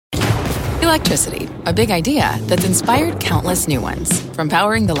Electricity, a big idea that's inspired countless new ones. From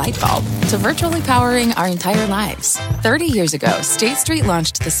powering the light bulb to virtually powering our entire lives. 30 years ago, State Street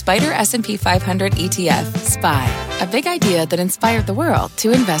launched the Spider S&P 500 ETF, SPY. A big idea that inspired the world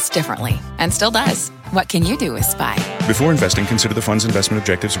to invest differently. And still does. What can you do with SPY? Before investing, consider the fund's investment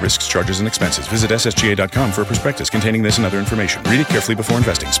objectives, risks, charges, and expenses. Visit ssga.com for a prospectus containing this and other information. Read it carefully before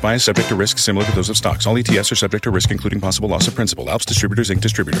investing. SPY is subject to risks similar to those of stocks. All ETFs are subject to risk, including possible loss of principal. Alps Distributors, Inc.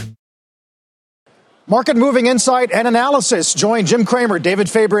 Distributor. Market moving insight and analysis. Join Jim Cramer, David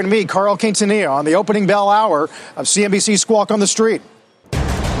Faber, and me, Carl Quintanilla, on the opening bell hour of CNBC Squawk on the Street.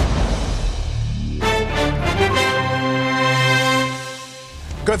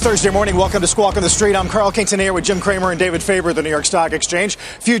 Good Thursday morning. Welcome to Squawk on the Street. I'm Carl Quintanilla with Jim Cramer and David Faber at the New York Stock Exchange.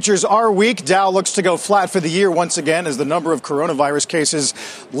 Futures are weak. Dow looks to go flat for the year once again as the number of coronavirus cases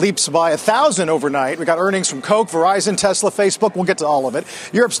leaps by 1,000 overnight. We got earnings from Coke, Verizon, Tesla, Facebook. We'll get to all of it.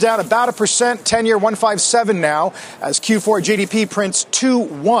 Europe's down about 1%, 10-year 157 now as Q4 GDP prints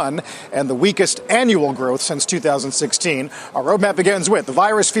 2.1 and the weakest annual growth since 2016. Our roadmap begins with the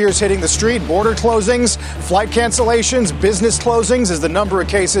virus fears hitting the street, border closings, flight cancellations, business closings as the number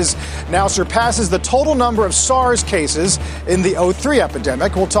of cases now surpasses the total number of SARS cases in the 2003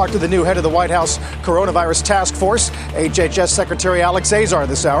 epidemic. We'll talk to the new head of the White House Coronavirus Task Force, HHS Secretary Alex Azar,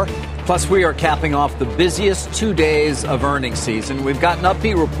 this hour. Plus, we are capping off the busiest 2 days of earnings season. We've gotten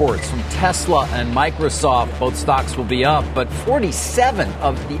upbeat reports from Tesla and Microsoft. Both stocks will be up, but 47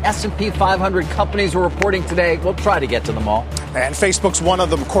 of the S&P 500 companies are reporting today. We'll try to get to them all. And Facebook's one of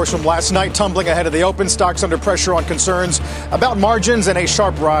them, of course, from last night, tumbling ahead of the open. Stocks under pressure on concerns about margins and a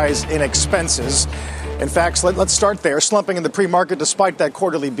sharp rise in expenses. In fact, let's start there. Slumping in the pre-market despite that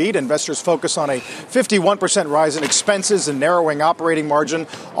quarterly beat. Investors focus on a 51% rise in expenses and narrowing operating margin.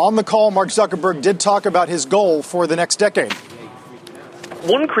 On the call, Mark Zuckerberg did talk about his goal for the next decade.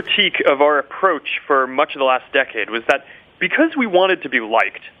 One critique of our approach for much of the last decade was that because we wanted to be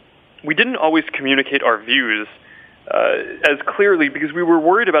liked, we didn't always communicate our views as clearly because we were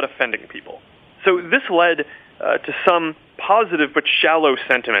worried about offending people. So this led to some positive but shallow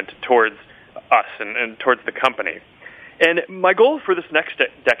sentiment towards us and towards the company. And my goal for this next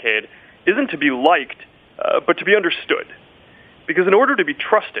decade isn't to be liked, but to be understood. Because in order to be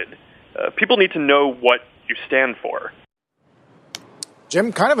trusted, people need to know what you stand for.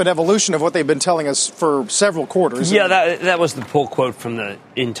 Jim, kind of an evolution of what they've been telling us for several quarters. Yeah, that was the pull quote from the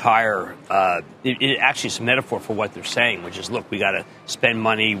entire, it actually is a metaphor for what they're saying, which is, look, we got to spend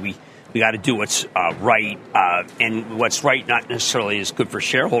money, we got to do what's right, and what's right not necessarily is good for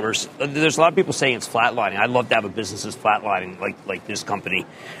shareholders. There's a lot of people saying it's flatlining. I'd love to have a business that's flatlining like this company.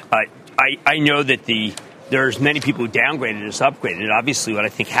 I know that there's many people who downgraded as upgraded. And obviously what I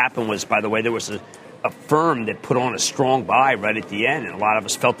think happened was, by the way, there was a firm that put on a strong buy right at the end, and a lot of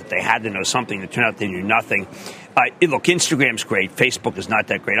us felt that they had to know something. It turned out they knew nothing. Look, Instagram's great. Facebook is not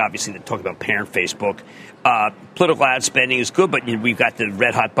that great. Obviously, they're talking about parent Facebook. Political ad spending is good, but we've got the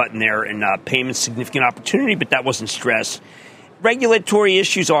red hot button there, and payments, significant opportunity, but that wasn't stress. Regulatory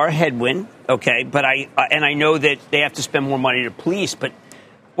issues are a headwind, okay, but I know that they have to spend more money to police, but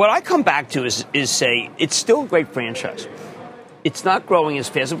what I come back to is say it's still a great franchise. It's not growing as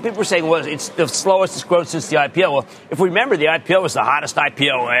fast. People were saying, well, it's the slowest it's grown since the IPO. Well, if we remember, the IPO was the hottest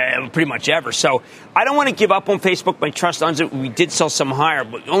IPO pretty much ever. So I don't want to give up on Facebook. My trust owns it. We did sell some higher,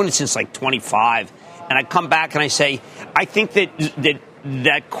 but owned it since like 25. And I come back and I say, I think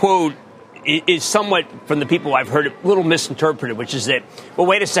that quote is somewhat, from the people I've heard, a little misinterpreted, which is that, well,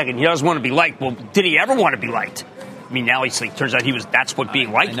 wait a second, he doesn't want to be liked. Well, did he ever want to be liked? I mean, now turns out that's what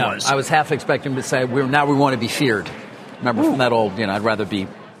being liked was. I was half expecting him to say, now we want to be feared. Remember from that old,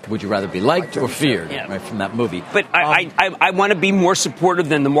 would you rather be liked or feared, right, from that movie. But I want to be more supportive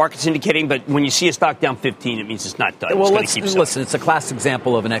than the market's indicating, but when you see a stock down 15, it means it's not done. Well, listen, it's a classic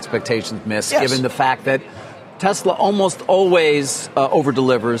example of an expectations miss, given the fact that Tesla almost always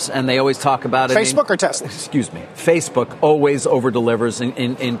over-delivers, and they always talk about it. Facebook or Tesla? Excuse me. Facebook always over-delivers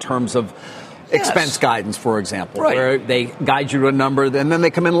in terms of expense guidance, for example, where they guide you to a number, and then they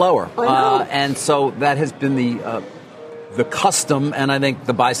come in lower. And so that has been the custom, and I think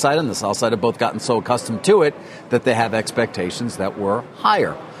the buy side and the sell side have both gotten so accustomed to it that they have expectations that were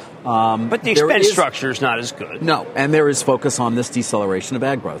higher. But the expense structure is not as good. No, and there is focus on this deceleration of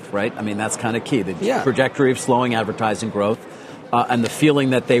ad growth, right? I mean, that's kind of key. The trajectory of slowing advertising growth and the feeling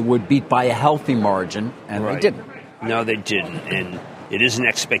that they would beat by a healthy margin, and they didn't. No, they didn't, and it is an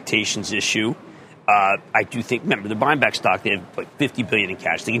expectations issue. I do think, remember, they're buying back stock. They have like $50 billion in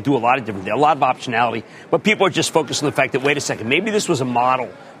cash. They can do a lot of different things, a lot of optionality. But people are just focused on the fact that, wait a second, maybe this was a model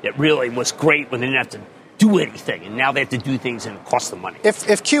that really was great when they didn't have to do anything, and now they have to do things and it costs them money. If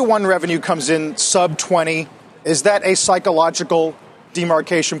Q1 revenue comes in sub 20, is that a psychological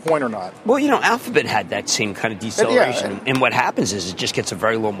demarcation point or not? Well, Alphabet had that same kind of deceleration, and what happens is it just gets a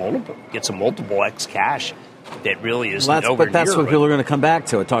very low multiple, gets a multiple X cash that really is nowhere But that's near what it. people are going to come back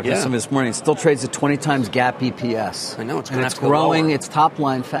to. I talked to somebody this morning. It still trades at 20 times GAAP EPS. I know, it's going to have to go growing lower. its top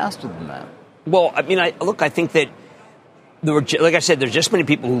line faster than that. Well, I mean, I think that there were, like I said, there's just many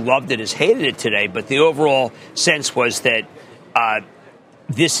people who loved it as hated it today, but the overall sense was that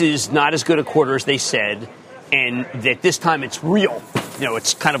this is not as good a quarter as they said, and that this time it's real.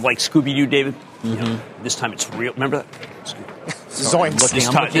 It's kind of like Scooby-Doo, David. Mm-hmm. This time it's real. Remember that? Zoinks.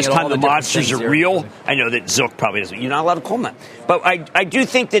 This time the monsters are real. I know that Zook probably doesn't. You're not allowed to call them that. But I do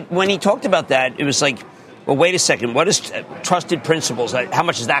think that when he talked about that, it was like, well, wait a second. What is trusted principles? How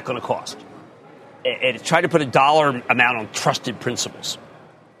much is that going to cost? And try to put a dollar amount on trusted principles.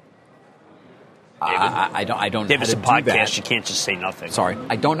 I don't know David's how to a podcast. do that. You can't just say nothing. Sorry.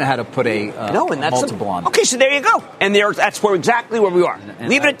 I don't know how to put a multiple on it. Okay, so there you go. And that's exactly where we are.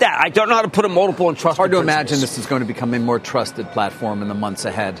 Leave it at that. I don't know how to put a multiple on trusted It's hard to principles. imagine this is going to become a more trusted platform in the months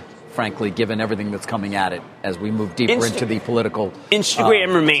ahead, frankly, given everything that's coming at it as we move deeper into the political.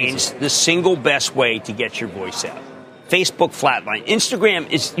 Instagram remains the single best way to get your voice out. Facebook flatline.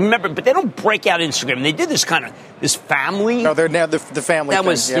 Instagram is, remember, but they don't break out Instagram. They did this family. No, they're now the family. That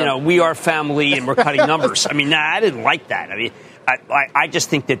was, we are family and we're cutting numbers. I mean, I didn't like that. I mean, I just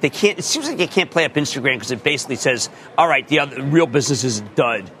think that they can't, it seems like they can't play up Instagram because it basically says, all right, the real business is a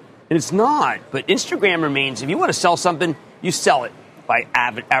dud. And it's not. But Instagram remains, if you want to sell something, you sell it by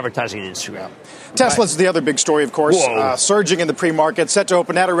advertising on Instagram. Tesla's the other big story, of course, surging in the pre-market, set to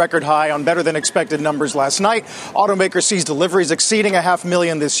open at a record high on better-than-expected numbers last night. Automaker sees deliveries exceeding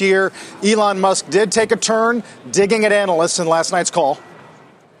 500,000 this year. Elon Musk did take a turn, digging at analysts in last night's call.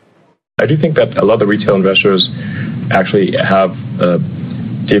 I do think that a lot of the retail investors actually have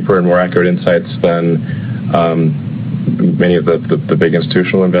deeper and more accurate insights than many of the big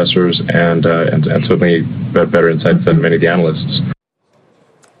institutional investors, and certainly better insights than many of the analysts.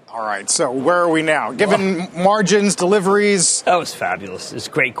 All right, so where are we now? Given margins, deliveries. That was fabulous. It's a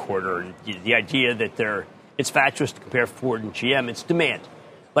great quarter. And the idea that it's fatuous to compare Ford and GM, it's demand.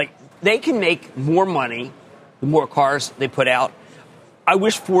 Like, they can make more money the more cars they put out. I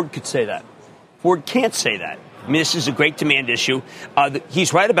wish Ford could say that. Ford can't say that. I mean, this is a great demand issue.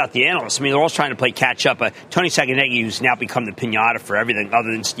 He's right about the analysts. I mean, they're all trying to play catch up. Tony Sacconeghi, who's now become the pinata for everything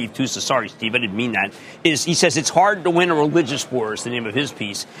other than Steve Tusa. Sorry, Steve, I didn't mean that. He says it's hard to win a religious war is the name of his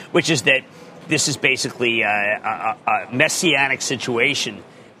piece, which is that this is basically a messianic situation,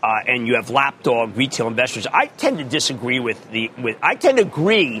 and you have lapdog retail investors. I tend to disagree I tend to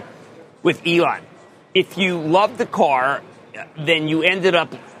agree with Elon. If you love the car, then you ended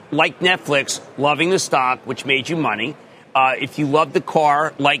up like Netflix, loving the stock, which made you money. If you love the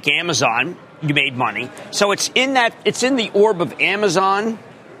car, like Amazon, you made money. So it's in the orb of Amazon,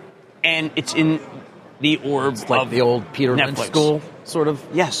 and it's in the orb like of the old Peter Netflix. Lynch school, sort of.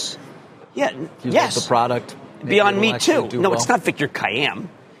 Yes. Yeah. You yes. love the product. Beyond Me Too. No, well. It's not Victor Kayam.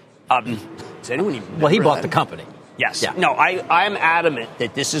 Does anyone even Well, he remember bought that? the company. Yes. Yeah. No, I am adamant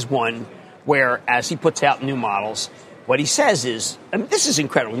that this is one where, as he puts out new models, what he says is, I mean, this is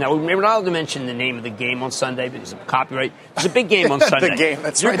incredible. Now, we're not allowed to mention the name of the game on Sunday because of copyright. There's a big game on Sunday. The game,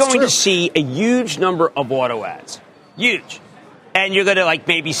 that's You're right, it's going true. to see a huge number of auto ads. Huge. And you're going to,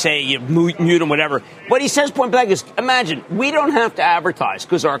 maybe say, mute them, whatever. What he says point blank is, imagine, we don't have to advertise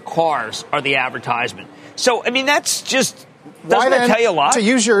because our cars are the advertisement. So, I mean, that's just, doesn't that tell you a lot? To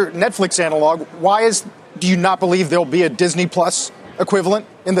use your Netflix analog, do you not believe there'll be a Disney Plus equivalent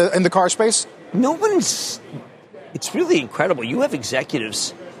in the car space? It's really incredible. You have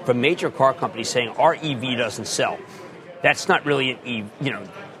executives from major car companies saying our EV doesn't sell. That's not really the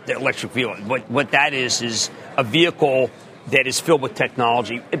electric vehicle. What that is a vehicle that is filled with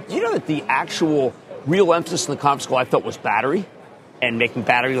technology. You know that the actual real emphasis in the conference call I felt was battery and making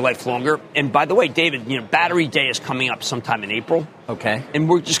battery life longer. And by the way, David, Battery Day is coming up sometime in April. Okay. And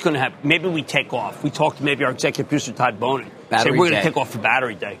we're just going to maybe we take off. We talked to maybe our executive producer, Todd Bonin. Battery say we're going Day. to take off for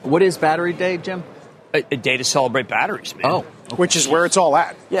Battery Day. What is Battery Day, Jim? A day to celebrate batteries, man. Oh. Okay. Which is where it's all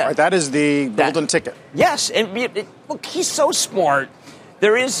at. Yeah. Right? That is the golden ticket. Yes. And look, he's so smart.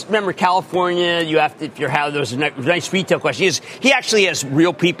 Remember, California, you have to, there's a nice retail question. He actually has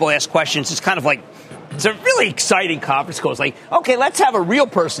real people ask questions. It's kind of like, it's a really exciting conference call. It's like, okay, let's have a real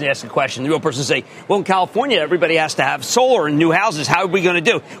person ask a question. The real person say, well, in California, everybody has to have solar in new houses. How are we going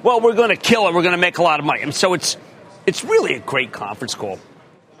to do? Well, we're going to kill it. We're going to make a lot of money. And so it's really a great conference call.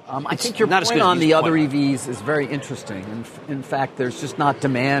 I think your point on the other EVs is very interesting. In fact, there's just not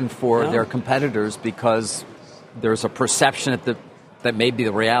demand for their competitors because there's a perception that may be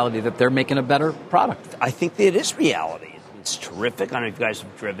the reality that they're making a better product. I think that it is reality. It's terrific. I don't know if you guys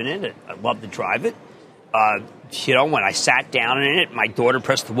have driven it. I'd love to drive it. When I sat down in it, my daughter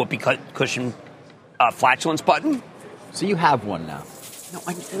pressed the whoopee cushion flatulence button. So you have one now? No,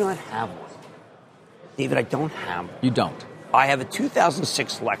 I do not have one. David, I don't have one. You don't? I have a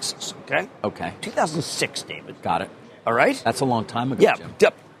 2006 Lexus, okay? Okay. 2006, David. Got it. All right? That's a long time ago, yeah,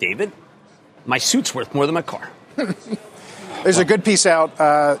 Jim. David, my suit's worth more than my car. There's a good piece out.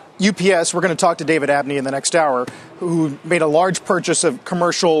 UPS, we're going to talk to David Abney in the next hour, who made a large purchase of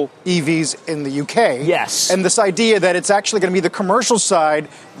commercial EVs in the UK. Yes. And this idea that it's actually going to be the commercial side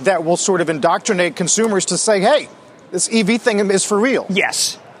that will sort of indoctrinate consumers to say, hey, this EV thing is for real.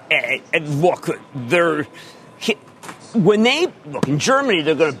 Yes. And look, in Germany,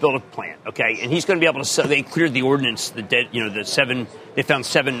 they're going to build a plant, okay? And he's going to be able to sell. They cleared the ordinance, they found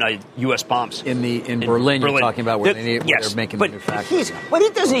 7 U.S. bombs. In Berlin, you're talking about where they're making the new factory. What he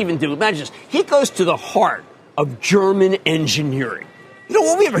doesn't even do, imagine this, he goes to the heart of German engineering. You know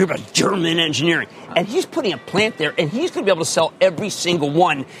what we ever hear about German engineering? And he's putting a plant there, and he's going to be able to sell every single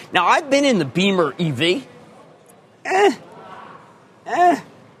one. Now, I've been in the Beamer EV. Yeah.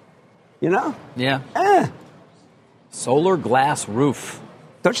 Solar glass roof.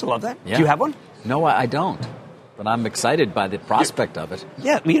 Don't you love that? Yeah. Do you have one? No, I don't. But I'm excited by the prospect of it.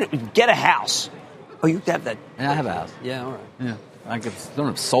 Yeah, get a house. Oh, you have that? Yeah, I have a house. Yeah, all right. Yeah, I don't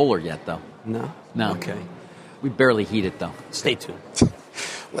have solar yet, though. No? Okay. We barely heat it, though. Stay tuned.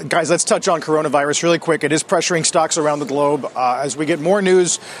 Guys, let's touch on coronavirus really quick. It is pressuring stocks around the globe. As we get more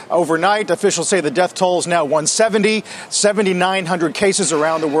news overnight, officials say the death toll is now 170, 7,900 cases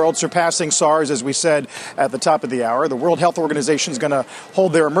around the world, surpassing SARS, as we said at the top of the hour. The World Health Organization is going to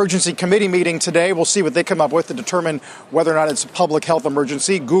hold their emergency committee meeting today. We'll see what they come up with to determine whether or not it's a public health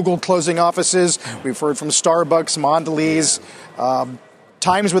emergency. Google closing offices. We've heard from Starbucks, Mondelez.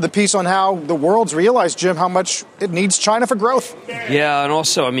 Times with a piece on how the world's realized, Jim, how much it needs China for growth. Yeah, and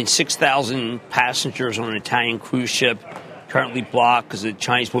also, 6,000 passengers on an Italian cruise ship currently blocked because a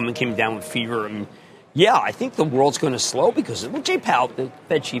Chinese woman came down with fever. I think the world's going to slow because, Jay Powell, the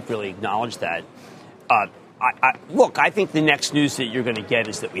Fed chief, really acknowledged that. I think the next news that you're going to get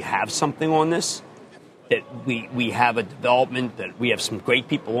is that we have something on this, that we have a development, that we have some great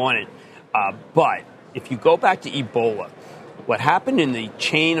people on it. But if you go back to Ebola, what happened in the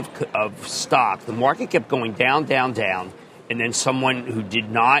chain of stock, the market kept going down, down, down, and then someone who did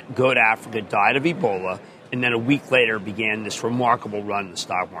not go to Africa died of Ebola, and then a week later began this remarkable run in the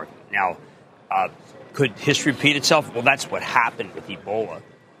stock market. Now, could history repeat itself? Well, that's what happened with Ebola.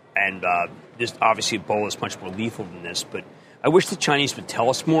 And obviously Ebola is much more lethal than this, but I wish the Chinese would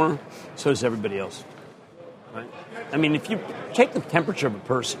tell us more. So does everybody else. Right? If you take the temperature of a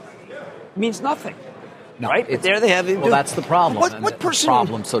person, it means nothing. No, right? But there they have it. Well, that's the problem. What person? The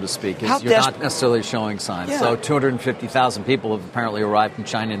problem, so to speak, is you're not necessarily showing signs. Yeah. So 250,000 people have apparently arrived from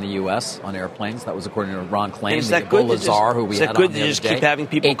China in the U.S. on airplanes. That was according to Ron Klain, the Ebola czar, who we had on the other day. Is that good to just keep having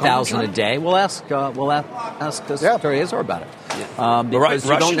people 8,000 a day? We'll ask Secretary Azar about it. Yeah. Because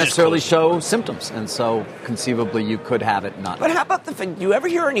you don't necessarily show symptoms, and so conceivably you could have it not. But how about the thing? Do you ever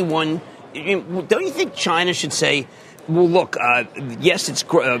hear anyone? Don't you think China should say, well, look, yes, it's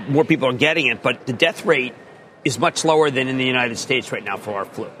more people are getting it, but the death rate is much lower than in the United States right now for our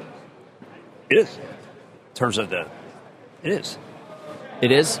flu. It is. In terms of it is.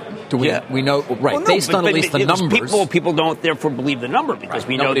 It is? Do we? Yeah. We know, right? Well, no, based on at least the numbers. People don't therefore believe the number because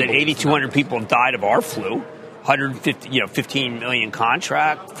we know that 8,200 people have died of our flu. 150, 15 million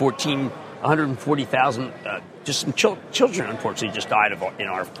contract, 140,000. Just some children, unfortunately, just died in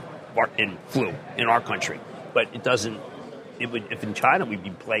flu in our country. But it doesn't. If in China we'd be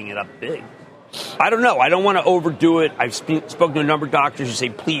playing it up big. I don't know. I don't want to overdo it. I've spoken to a number of doctors who say,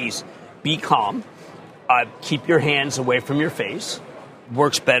 please be calm, keep your hands away from your face.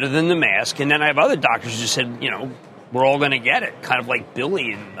 Works better than the mask. And then I have other doctors who said, we're all going to get it, kind of like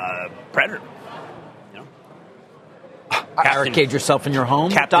Billy in Predator. Barricade yourself in your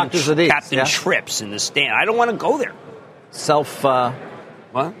home. Captain Trips in the stand. I don't want to go there. Self-deport.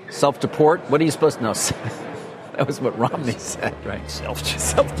 What are you supposed to know? That was what Romney said, right?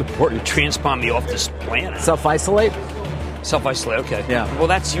 Self-deport. You transplant me off this planet. Self-isolate? Self-isolate, okay. Yeah. Well,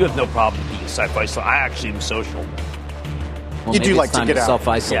 you have no problem being self-isolate. I actually am social. Well, you do like to get out.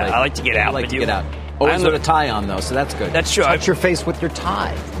 Self-isolate. Yeah, I like to get out. I like to get out. Always with a tie on, though, so that's good. That's true. Touch your face with your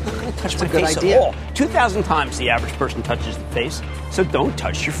tie. I'm not going to touch my face idea. at all. 2,000 times the average person touches the face, so don't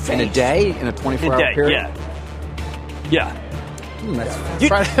touch your face. In a day? In a 24-hour period? Yeah.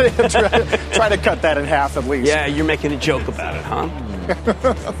 Try to cut that in half at least. Yeah, you're making a joke about it, huh?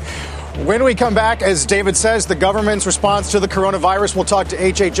 When we come back, as David says, the government's response to the coronavirus. We'll talk to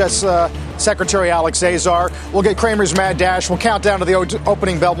HHS Secretary Alex Azar. We'll get Cramer's Mad Dash. We'll count down to the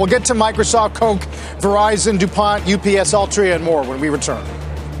opening bell. We'll get to Microsoft, Coke, Verizon, DuPont, UPS, Altria, and more when we return.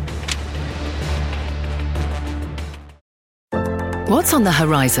 What's on the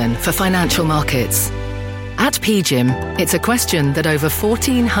horizon for financial markets? At PGIM, it's a question that over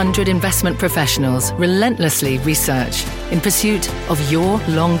 1,400 investment professionals relentlessly research in pursuit of your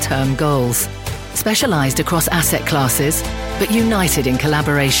long-term goals. Specialized across asset classes, but united in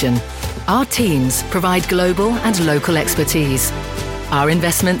collaboration, our teams provide global and local expertise. Our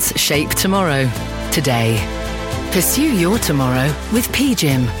investments shape tomorrow, today. Pursue your tomorrow with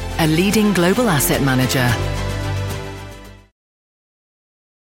PGIM, a leading global asset manager.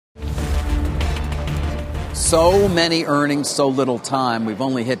 So many earnings, so little time. We've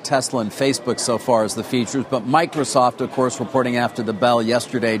only hit Tesla and Facebook so far as the features, but Microsoft, of course, reporting after the bell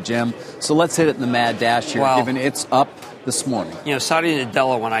yesterday, Jim. So let's hit it in the mad dash here, given it's up this morning. You know, Satya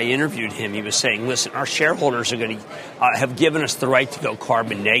Nadella, when I interviewed him, he was saying, listen, our shareholders are going to have given us the right to go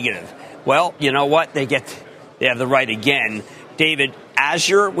carbon negative. Well, you know what? They have the right again. David,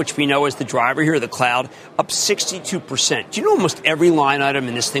 Azure, which we know is the driver here, the cloud, up 62%. Do you know almost every line item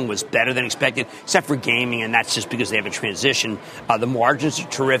in this thing was better than expected, except for gaming, and that's just because they have a transition. The margins are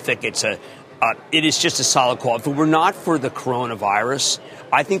terrific. It is just a solid call. If it were not for the coronavirus,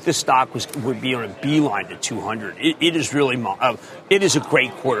 I think the stock would be on a beeline to 200. It is really, it is a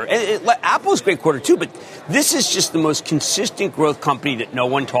great quarter. Apple is a great quarter too, but this is just the most consistent growth company that no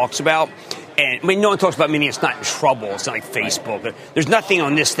one talks about. And I mean, no one talks about meaning it's not in trouble. It's not like Facebook. Right. There's nothing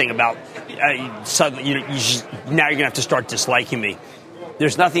on this thing about suddenly, now you're going to have to start disliking me.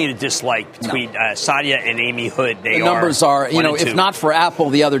 There's nothing to dislike between Satya and Amy Hood. The numbers are, if not for Apple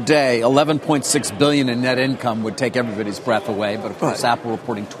the other day, $11.6 billion in net income would take everybody's breath away. But, of course, Apple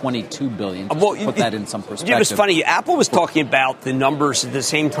reporting $22 billion. Put that in some perspective. It was funny. Apple was talking about the numbers at the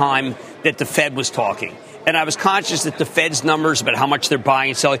same time that the Fed was talking. And I was conscious that the Fed's numbers about how much they're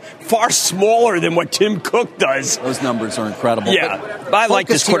buying and selling far smaller than what Tim Cook does. Those numbers are incredible. Yeah, but I like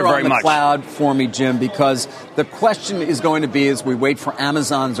this quarter very much. Cloud for me, Jim, because the question is going to be as we wait for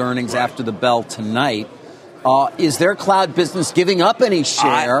Amazon's earnings after the bell tonight, is their cloud business giving up any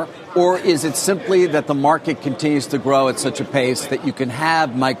share, or is it simply that the market continues to grow at such a pace that you can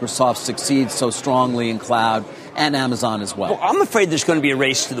have Microsoft succeed so strongly in cloud and Amazon as well? Well, I'm afraid there's going to be a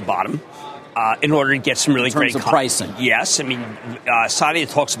race to the bottom. In order to get some really great pricing. Yes. I mean, Satya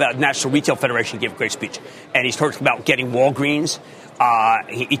talks about National Retail Federation gave a great speech. And he's talking about getting Walgreens.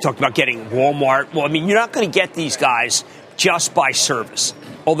 He talked about getting Walmart. Well, I mean, you're not going to get these guys just by service.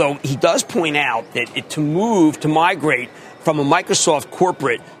 Although he does point out that to migrate from a Microsoft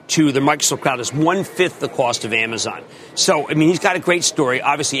corporate to the Microsoft Cloud is 1/5 the cost of Amazon. So, I mean, he's got a great story.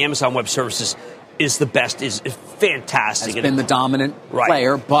 Obviously, Amazon Web Services is the best, is fantastic. Has been the dominant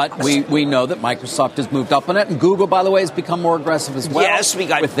player, but we know that Microsoft has moved up on it, and Google, by the way, has become more aggressive as well. Yes, we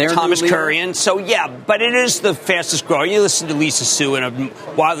got Thomas Kurian. So, yeah, but it is the fastest growing. You listen to Lisa Su in a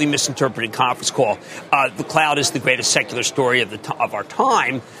widely misinterpreted conference call. The cloud is the greatest secular story of our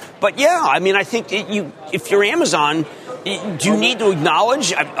time. But, yeah, I mean, I think if you're Amazon, do you need to acknowledge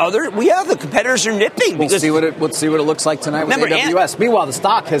the competitors are nipping? We'll see what it looks like tonight with AWS. Meanwhile, the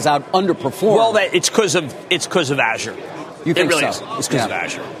stock has underperformed. Well, it's because of Azure. You think really so? It's because of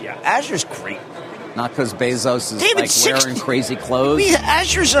Azure. Yeah, Azure's great. Not because Bezos is wearing crazy clothes,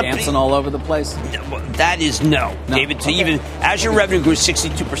 Azure's dancing all over the place. That is no. David. Okay. Even Azure revenue grew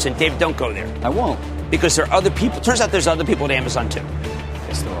 62%. David, don't go there. I won't, because there are other people. Turns out there's other people at Amazon too.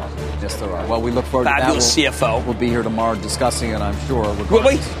 Yes, there are. Yes, there are. Well, we look forward to that. Fabulous CFO. We'll be here tomorrow discussing it, I'm sure. Will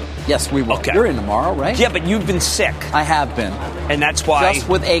we? Yes, we will. Okay. You're in tomorrow, right? Yeah, but you've been sick. I have been. And that's why. Just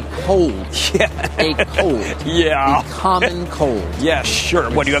with a cold. Yeah. A cold. Yeah. A common cold. Yeah,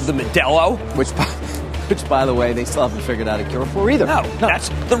 sure. What, do you have the Modelo? Which, by the way, they still haven't figured out a cure for either. No. That's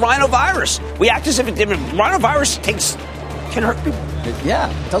the rhinovirus. We act as if it didn't. Rhinovirus can hurt people.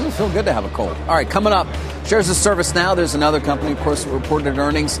 It doesn't feel good to have a cold. All right, coming up, shares of ServiceNow. There's another company, of course, that reported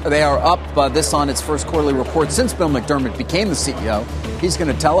earnings. They are up, this on its first quarterly report since Bill McDermott became the CEO. He's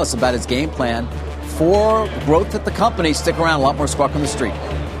going to tell us about his game plan for growth at the company. Stick around, a lot more Squawk on the Street.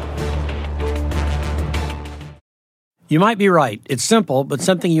 You might be right. It's simple, but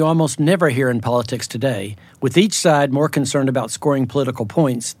something you almost never hear in politics today, with each side more concerned about scoring political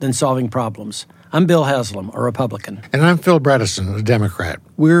points than solving problems. I'm Bill Haslam, a Republican. And I'm Phil Bredesen, a Democrat.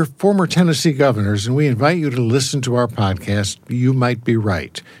 We're former Tennessee governors, and we invite you to listen to our podcast, You Might Be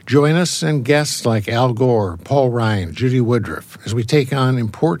Right. Join us and guests like Al Gore, Paul Ryan, Judy Woodruff, as we take on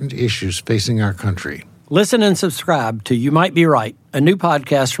important issues facing our country. Listen and subscribe to You Might Be Right, a new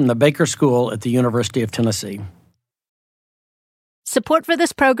podcast from the Baker School at the University of Tennessee. Support for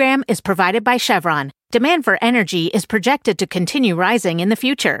this program is provided by Chevron. Demand for energy is projected to continue rising in the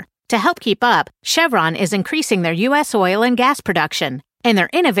future. To help keep up, Chevron is increasing their U.S. oil and gas production, and they're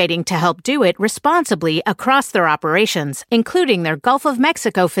innovating to help do it responsibly across their operations, including their Gulf of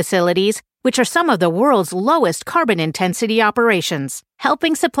Mexico facilities, which are some of the world's lowest carbon intensity operations,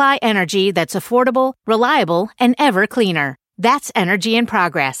 helping supply energy that's affordable, reliable, and ever cleaner. That's energy in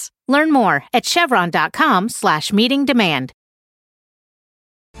progress. Learn more at chevron.com/meeting demand.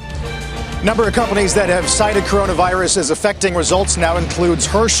 Number of companies that have cited coronavirus as affecting results now includes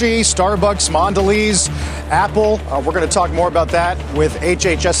Hershey, Starbucks, Mondelez, Apple. We're going to talk more about that with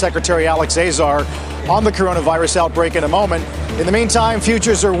HHS Secretary Alex Azar on the coronavirus outbreak in a moment. In the meantime,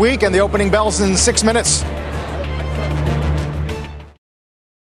 futures are weak and the opening bell's in 6 minutes.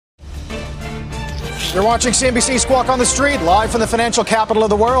 You're watching CNBC Squawk on the Street, live from the financial capital of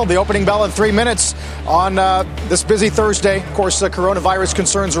the world. The opening bell in 3 minutes on this busy Thursday. Of course, coronavirus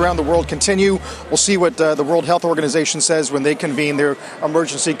concerns around the world continue. We'll see what the World Health Organization says when they convene their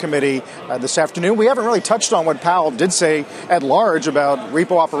emergency committee this afternoon. We haven't really touched on what Powell did say at large about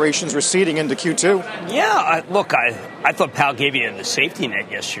repo operations receding into Q2. Yeah, look, I thought Powell gave you the safety net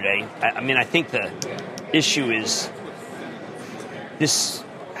yesterday. I think the issue is this.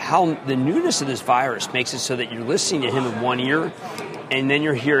 How the newness of this virus makes it so that you're listening to him in one ear, and then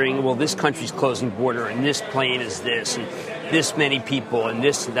you're hearing, well, this country's closing border, and this plane is this, and this many people, and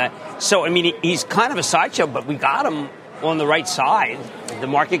this and that. So, he's kind of a sideshow, but we got him on the right side. The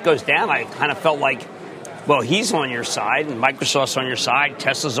market goes down. I kind of felt like, well, he's on your side, and Microsoft's on your side,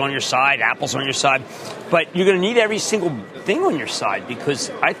 Tesla's on your side, Apple's on your side. But you're going to need every single thing on your side because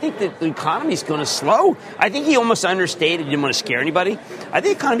I think that the economy's going to slow. I think he almost understated, didn't want to scare anybody. I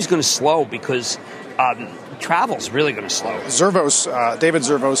think the economy's going to slow because travel's really going to slow. David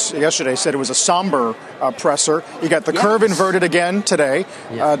Zervos yesterday said it was a somber presser. You got the curve inverted again today.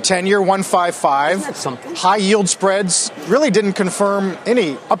 10-year 155. Isn't that something? High yield spreads really didn't confirm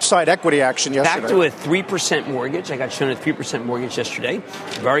any upside equity action yesterday. Back to a 3% mortgage. I got shown a 3% mortgage yesterday.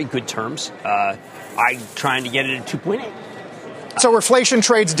 Very good terms. I'm trying to get it at 2.8. So inflation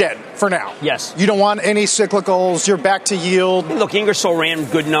trade's dead for now. Yes. You don't want any cyclicals. You're back to yield. Look, Ingersoll Rand,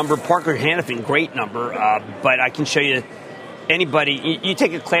 good number. Parker Hannifin, great number. But I can show you anybody. You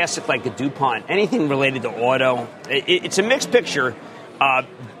take a classic like a DuPont, anything related to auto. It's a mixed picture.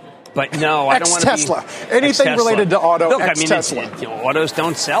 But no, I don't want to be Tesla. Anything related to auto, Look, Tesla. Autos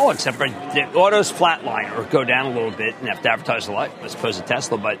don't sell except for autos flatline or go down a little bit and have to advertise a lot as opposed to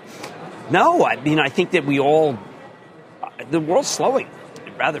Tesla. But no, I think that the world's slowing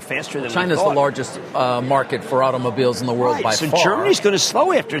rather faster than China's the largest market for automobiles in the world by far. So Germany's going to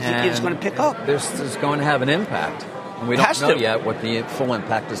slow after it's going to pick up. This is going to have an impact. And we don't know yet what the full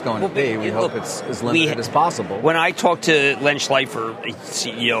impact is going to be. We hope it's as limited as possible. When I talked to Len Schleifer, the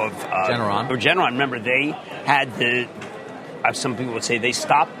CEO of Generon, remember they had some people would say they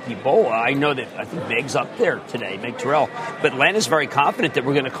stopped Ebola. I think Meg's up there today, Meg Terrell. But Len is very confident that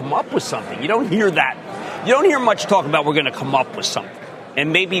we're going to come up with something. You don't hear that. You don't hear much talk about we're going to come up with something.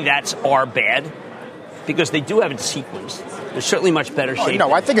 And maybe that's our bad, because they do have it sequenced. They're certainly much better shape.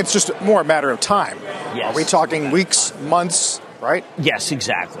 No, I think it's just more a matter of time. Yes. Are we talking weeks, months, right? Yes,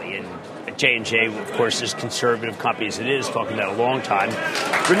 exactly. And J&J, of course, is conservative company as it is, talking about a long time.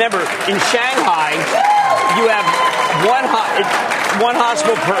 Remember, in Shanghai, you have one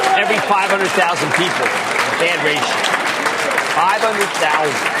hospital per every 500,000 people. Bad ratio.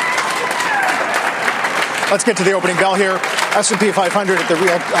 500,000. Let's get to the opening bell here. S&P 500 at the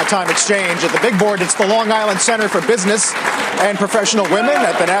real-time exchange. At the big board, it's the Long Island Center for Business and Professional Women.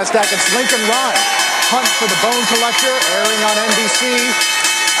 At the NASDAQ, it's Lincoln Rhyme. Hunt for the Bone Collector, airing on NBC.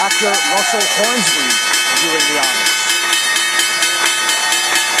 Actor Russell Hornsby doing the honors.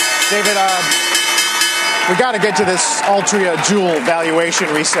 David, we got to get to this Altria Jewel valuation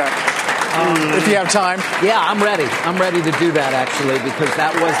reset. If you have time. Yeah, I'm ready. I'm ready to do that, actually, because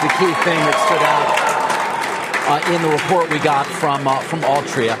that was the key thing that stood out in the report we got from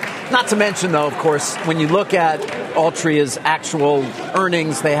Altria. Not to mention, though, of course, when you look at Altria's actual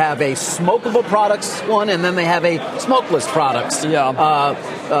earnings, they have a smokable products one, and then they have a smokeless products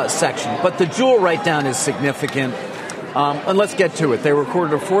section. But the Jewel write-down is significant. And let's get to it. They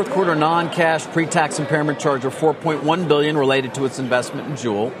recorded a fourth quarter non-cash pre-tax impairment charge of $4.1 billion related to its investment in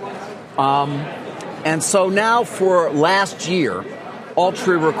Juul. And so now for last year,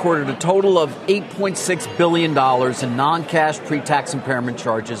 Altria recorded a total of $8.6 billion in non-cash pre-tax impairment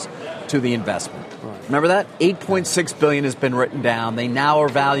charges to the investment. Right. Remember that? $8.6 billion has been written down. They now are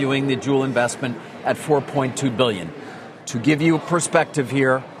valuing the Juul investment at $4.2 billion. To give you a perspective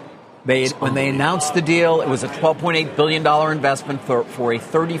here, when they announced the deal, it was a $12.8 billion investment for a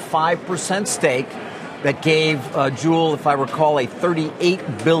 35% stake that gave Juul, if I recall, a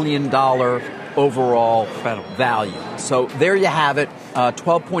 $38 billion overall value. So there you have it.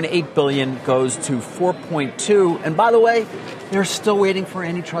 $12.8 billion goes to $4.2. And by the way, they're still waiting for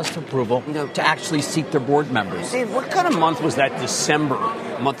antitrust approval to actually seek their board members. Dave, what kind of month was that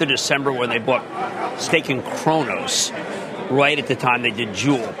month of December, when they bought stake in Kronos, right at the time they did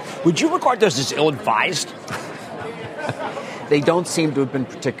Juul? Would you regard those as ill-advised? They don't seem to have been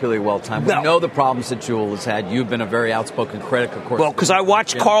particularly well-timed. We know the problems that Juul has had. You've been a very outspoken critic, of course. Well, because I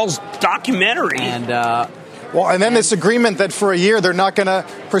watched Carl's documentary. And then this agreement that for a year they're not going to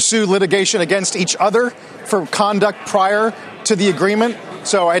pursue litigation against each other for conduct prior to the agreement.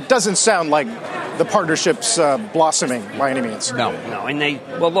 So it doesn't sound like the partnership's blossoming by any means. No. And they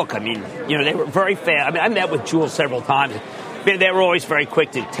were very fair. I met with Juul several times. They were always very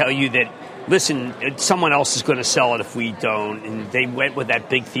quick to tell you that, listen, someone else is going to sell it if we don't. And they went with that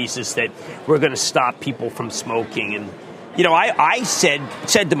big thesis that we're going to stop people from smoking. And, I said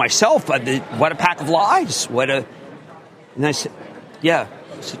to myself, what a pack of lies. And I said, yeah,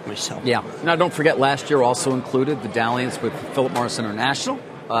 I said to myself. Yeah. Now, don't forget, last year also included the dalliance with Philip Morris International.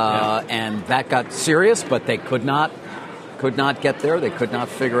 And that got serious, but they could not get there. They could not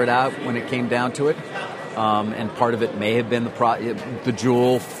figure it out when it came down to it. And part of it may have been the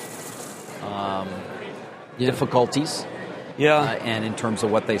Juul difficulties, and in terms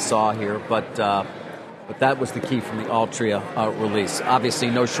of what they saw here, but that was the key from the Altria release. Obviously,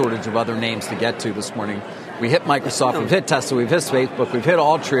 no shortage of other names to get to this morning. We hit Microsoft, we've hit Tesla, we've hit Facebook, we've hit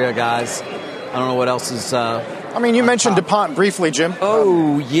Altria, guys. I don't know what else is. You mentioned DuPont briefly, Jim.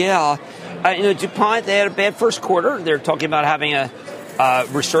 Oh yeah, DuPont, they had a bad first quarter. They're talking about having a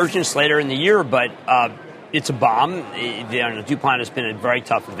resurgence later in the year, but it's a bomb. DuPont has been a very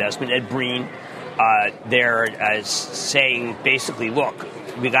tough investment. Ed Breen, they're saying basically, look,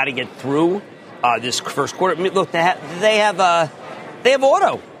 we got to get through this first quarter. Look, they have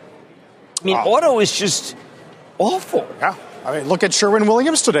auto. Auto is just awful. Yeah. Look at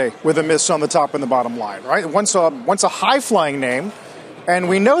Sherwin-Williams today with a miss on the top and the bottom line, right? Once a high-flying name, and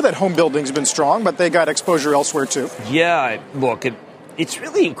we know that home building's been strong, but they got exposure elsewhere too. Yeah, look, it's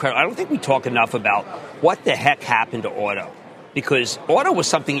really incredible. I don't think we talk enough about what the heck happened to auto, because auto was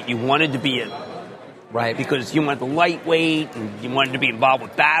something that you wanted to be in, right? Because you wanted the lightweight, and you wanted to be involved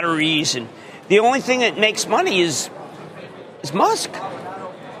with batteries, and the only thing that makes money is Musk.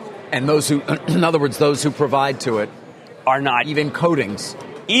 And those who, in other words, those who provide to it, are not even coatings.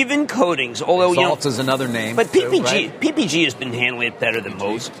 Although Exalt is another name. But PPG has been handling it better than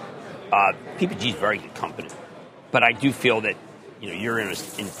most. PPG is a very good company, but I do feel that you're in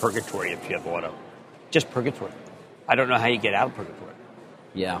purgatory if you have auto. Just purgatory. I don't know how you get out of purgatory.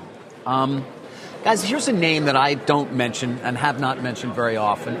 Yeah. Guys, here's a name that I don't mention and have not mentioned very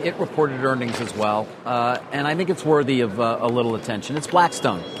often. It reported earnings as well, and I think it's worthy of a little attention. It's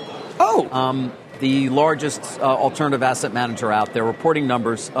Blackstone. Oh. The largest alternative asset manager out there, reporting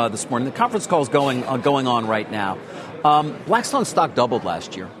numbers this morning. The conference call is going on right now. Blackstone stock doubled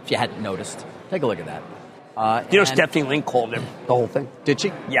last year, if you hadn't noticed. Take a look at that. Stephanie Link called him the whole thing. Did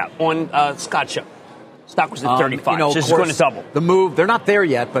she? Yeah, on Scott's show. Stock was at 35. So it's going to double. The move, they're not there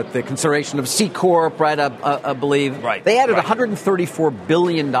yet, but the consideration of C Corp, right, I believe. Right. They added $134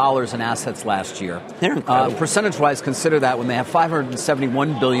 billion in assets last year. They're incredible. Percentage-wise, consider that when they have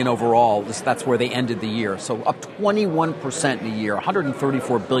 $571 billion overall, that's where they ended the year. So up 21% in a year,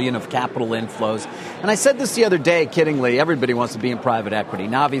 $134 billion of capital inflows. And I said this the other day, kiddingly, everybody wants to be in private equity.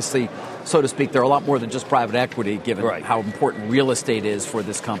 Now, obviously, so to speak, they're a lot more than just private equity, given how important real estate is for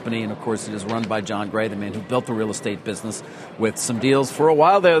this company. And, of course, it is run by John Gray, the man who built the real estate business with some deals for a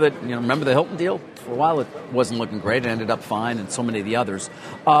while there that, remember the Hilton deal? For a while it wasn't looking great. It ended up fine, and so many of the others.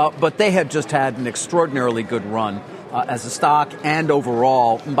 But they have just had an extraordinarily good run as a stock and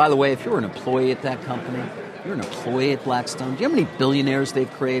overall. And by the way, if you're an employee at that company, you're an employee at Blackstone, do you know how many billionaires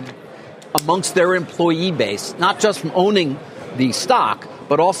they've created amongst their employee base, not just from owning the stock,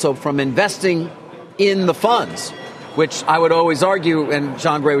 but also from investing in the funds, which I would always argue, and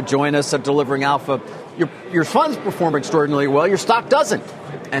John Gray would join us at Delivering Alpha, your funds perform extraordinarily well, your stock doesn't.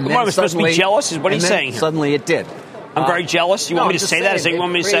 And then supposed to be jealous is what he's saying here. Suddenly it did. I'm very jealous. You want me to say that? Is that what you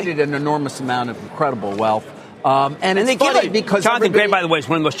want me to say? They created an enormous amount of incredible wealth. And they funny give it because Jonathan Gray, by the way, is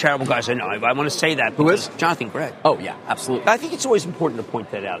one of the most charitable guys I know. I want to say that. Who is? Jonathan Gray. Oh, yeah, absolutely. I think it's always important to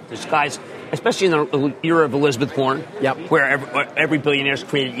point that out. There's guys, especially in the era of Elizabeth Warren, where every billionaire is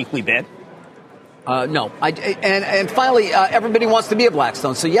created equally bad. No. And finally, everybody wants to be a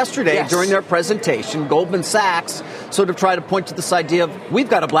Blackstone. So yesterday, during their presentation, Goldman Sachs sort of tried to point to this idea of we've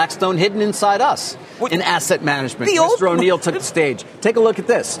got a Blackstone hidden inside us in asset management. Mr. O'Neill took the stage. Take a look at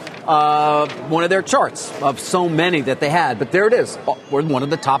this. One of their charts of so many that they had. But there it is. We're one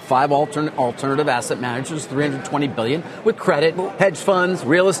of the top 5 alternative asset managers, $320 billion, with credit, hedge funds,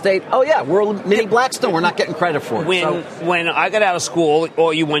 real estate. Oh, yeah, we're a mini Blackstone. We're not getting credit for it. When I got out of school,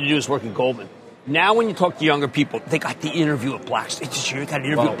 all you wanted to do was work at Goldman. Now, when you talk to younger people, they got the interview at Blackstone. You got an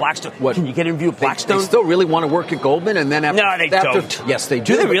interview at Blackstone. Can you get an interview at Blackstone? They still really want to work at Goldman, and then after, no, they don't. Yes, they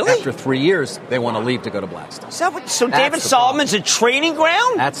do. Do they really? After 3 years, they want to leave to go to Blackstone. So David Solomon's a training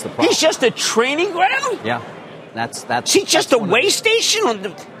ground? That's the problem. He's just a training ground? Yeah, that's. He's just a way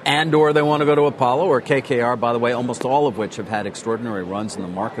station. And/or they want to go to Apollo or KKR. By the way, almost all of which have had extraordinary runs in the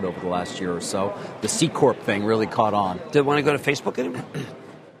market over the last year or so. The C Corp thing really caught on. Do they want to go to Facebook anymore?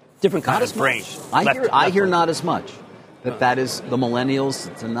 Different kind of brain. I hear not as much. That is the millennials.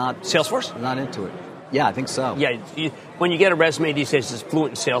 It's not Salesforce. Not into it. Yeah, I think so. Yeah, when you get a resume these days, it's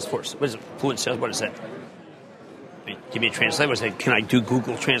fluent in Salesforce. What is it? Fluent in Salesforce. What is that? Give me a translator. What is that? Can I do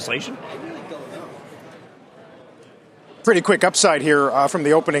Google Translation? Pretty quick upside here from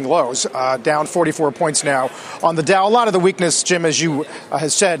the opening lows, down 44 points now on the Dow. A lot of the weakness, Jim, as you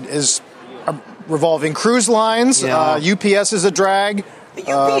has said, is revolving cruise lines. UPS is a drag. The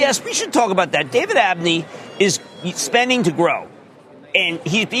UPS, we should talk about that. David Abney is spending to grow, and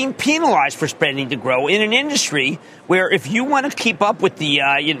he's being penalized for spending to grow in an industry where if you want to keep up with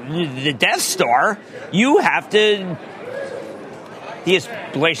the Death Star, you have to. He has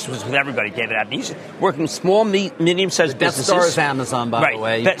relationships with everybody, David Abney. He's working small, medium-sized businesses. Death Star is Amazon, by the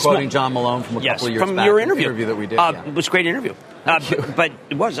way. You're quoting John Malone from a couple of years from back. Your interview That we did. It was a great interview. But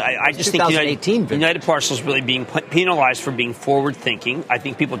it was. I just think United Parcel is really being penalized for being forward-thinking. I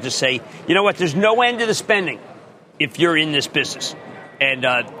think people just say, you know what, there's no end to the spending if you're in this business. And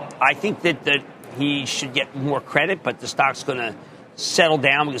I think that he should get more credit, but the stock's going to settle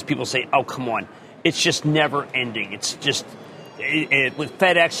down because people say, oh, come on. It's just never ending. It's just... with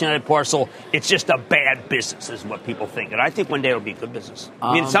FedEx, United Parcel, it's just a bad business is what people think. And I think one day it'll be a good business.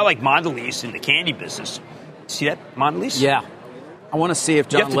 I mean, it's not like Mondelez in the candy business. See that, Mondelez? Yeah. I want to see if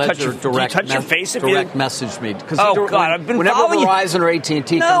John Ledger direct messaged me. God, I've been whenever following Verizon or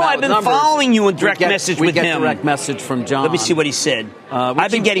AT&T No, I've been following you in direct message with him. We get direct message from John. Let me see what he said. I've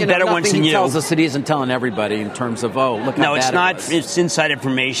been getting better ones than you. He tells us that he isn't telling everybody in terms of, look how bad it's not. It's inside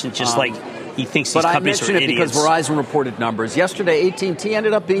information. It's just like... He thinks these companies are idiots. But I mention it because Verizon reported numbers. Yesterday, AT&T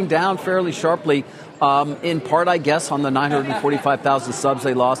ended up being down fairly sharply, in part, I guess, on the 945,000 subs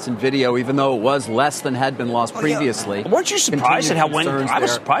they lost in video, even though it was less than had been lost previously. Weren't you surprised at how it went? I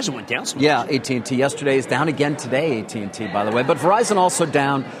was surprised it went down so much. Yeah, AT&T yesterday is down again today, AT&T, by the way. But Verizon also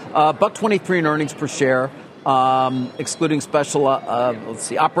down, $1.23 in earnings per share. Excluding special,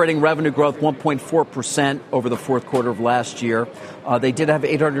 operating revenue growth 1.4% over the fourth quarter of last year. They did have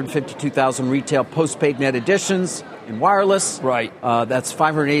 852,000 retail postpaid net additions in wireless. Right. That's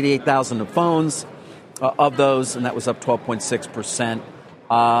 588,000 of phones of those, and that was up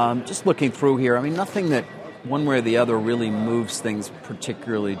 12.6%. Just looking through here, I mean, nothing that one way or the other really moves things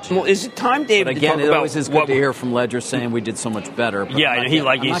particularly. Well, is it time, David, again, to talk it always is good to hear from Ledger saying we did so much better. Yeah,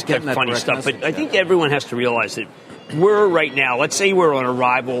 he's got funny stuff. But I think everyone has to realize that we're right now, let's say we're on a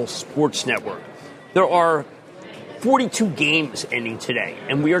rival sports network. There are 42 games ending today,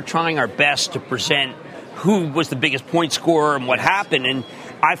 and we are trying our best to present who was the biggest point scorer and what happened. And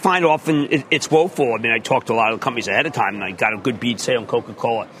I find often it's woeful. I mean, I talked to a lot of companies ahead of time, and I got a good beat, say, on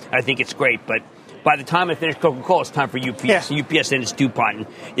Coca-Cola. I think it's great, but by the time I finish Coca-Cola, it's time for UPS. Yeah. UPS then it's DuPont. And,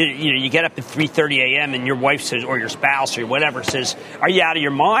 you get up at 3:30 a.m. and your wife says, or your spouse or whatever says, "Are you out of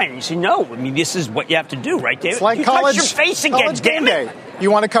your mind?" You say, "No. I mean, this is what you have to do, right, David?" It's like you college, touch your face again, damn it. You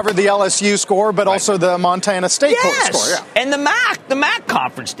want to cover the LSU score, but also the Montana State score. Yeah. And the MAC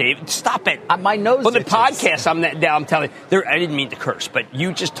conference, David. Stop it. My nose. On the podcast, I'm telling you, I didn't mean to curse, but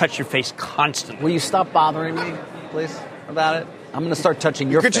you just touch your face constantly. Will you stop bothering me, please, about it? I'm going to start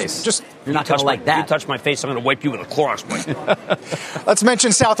touching your face. Just You're not going to like that. If you touch my face, I'm going to wipe you with a Clorox wipe. Let's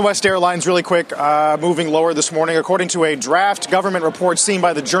mention Southwest Airlines really quick, moving lower this morning. According to a draft government report seen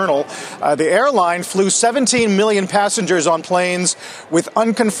by the Journal, the airline flew 17 million passengers on planes with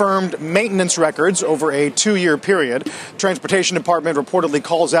unconfirmed maintenance records over a 2-year period. Transportation Department reportedly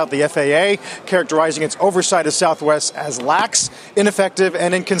calls out the FAA, characterizing its oversight of Southwest as lax, ineffective,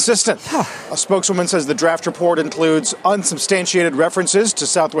 and inconsistent. A spokeswoman says the draft report includes unsubstantiated references to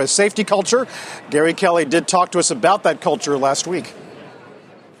Southwest safety culture. Gary Kelly did talk to us about that culture last week.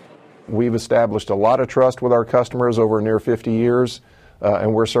 We've established a lot of trust with our customers over near 50 years,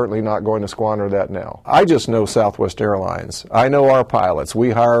 and we're certainly not going to squander that now. I just know Southwest Airlines. I know our pilots.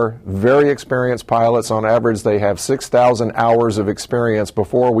 We hire very experienced pilots. On average, they have 6,000 hours of experience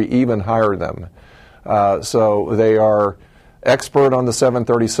before we even hire them. So they are expert on the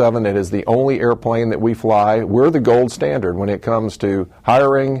 737. It is the only airplane that we fly. We're the gold standard when it comes to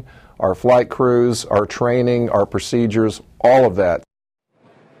hiring, our flight crews, our training, our procedures, all of that.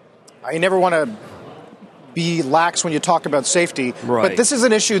 I never want to be lax when you talk about safety, right. But this is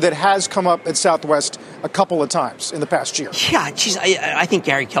an issue that has come up at Southwest a couple of times in the past year. Yeah, geez, I think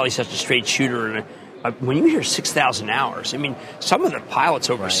Gary Kelly's such a straight shooter, and when you hear 6,000 hours, I mean, some of the pilots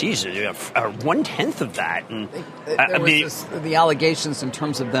overseas are 1/10 of that. And the allegations in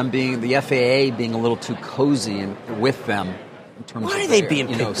terms of them being the FAA being a little too cozy with them. In terms Why of are they being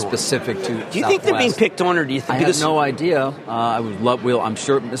picked on? Specific to Do you think they're being picked on, or do you think I have no idea. I would love. I'm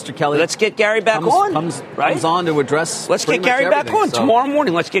sure Mr. Kelly. Let's get Gary back comes on to address. Let's get Gary back on tomorrow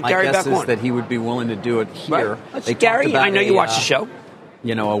morning. Let's get Gary back on. My guess is that he would be willing to do it here. Right. Gary, I know you watch the show.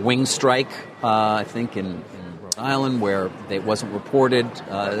 A wing strike, I think, in Rhode Island, where it wasn't reported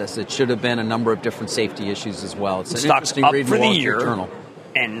as it should have been. A number of different safety issues as well. It's an Stock's interesting up read for in the Wall Street year, Journal.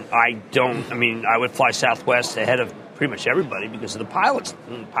 and I would fly Southwest ahead of pretty much everybody because of the pilots.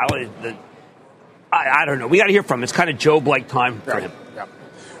 I don't know. We got to hear from him. It's kind of Job-like time for him. Yeah.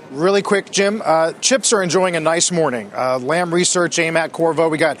 Really quick, Jim, chips are enjoying a nice morning. Lam Research, AMAT, Qorvo.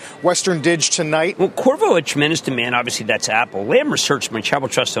 We got Western Dig tonight. Well, Qorvo had tremendous demand. Obviously, that's Apple. Lam Research, Travel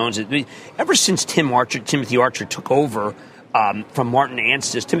Trust owns it. Ever since Timothy Archer took over from Martin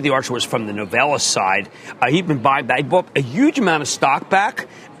Anstis, Timothy Archer was from the Novellus side. He'd been buying back. He bought a huge amount of stock back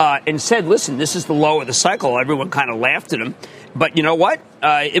and said, listen, this is the low of the cycle. Everyone kind of laughed at him. But you know what?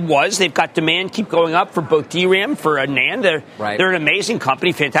 It was. They've got demand keep going up for both DRAM, for NAND. They're an amazing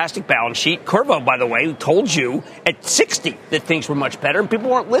company, fantastic balance sheet. Qorvo, by the way, told you at 60 that things were much better, and people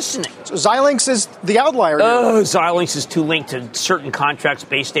weren't listening. So Xilinx is the outlier here. Xilinx is too linked to certain contracts,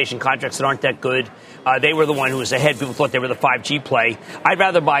 base station contracts that aren't that good. They were the one who was ahead. People thought they were the 5G play. I'd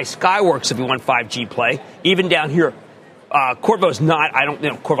rather buy Skyworks if you want 5G play. Even down here, Qorvo's not. I don't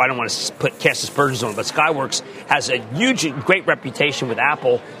want to cast aspersions on it, but Skyworks has a great reputation with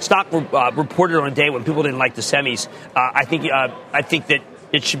Apple. Stock reported on a day when people didn't like the semis. I think that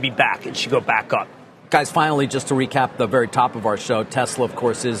it should be back. It should go back up. Guys, finally, just to recap the very top of our show, Tesla, of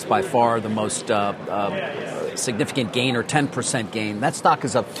course, is by far the most significant gainer, 10% gain. That stock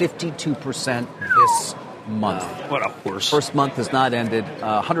is up 52% this month. What a horse. First month has not ended.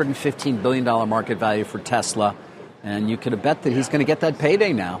 $115 billion market value for Tesla. And you could have bet that he's going to get that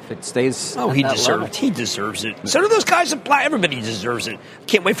payday now if it stays. He deserves it. So do those guys apply. Everybody deserves it.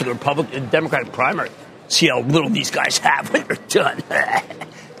 Can't wait for the Democratic primary. See how little these guys have when they're done.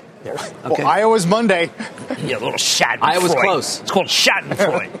 Okay. Well, Iowa's Monday. Yeah, a little Schadenfreude. Iowa's close. It's called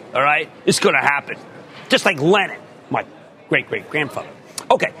Schadenfreude. All right? It's going to happen. Just like Lenin, my great-great-grandfather.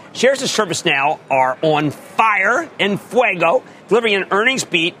 Okay, shares of ServiceNow are on fire and fuego, delivering an earnings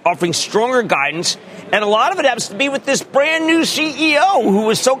beat, offering stronger guidance, and a lot of it happens to be with this brand new CEO who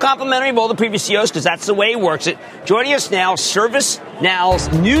was so complimentary of all the previous CEOs because that's the way he works it. Joining us now, ServiceNow's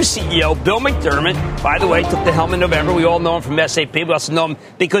new CEO, Bill McDermott. By the way, took the helm in November. We all know him from SAP. We also know him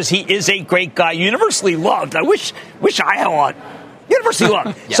because he is a great guy, universally loved. I wish I had one. Universally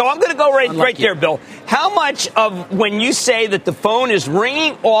loved. Yes. So I'm going to go right there, Bill. How much of when you say that the phone is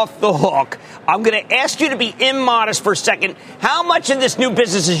ringing off the hook, I'm going to ask you to be immodest for a second. How much of this new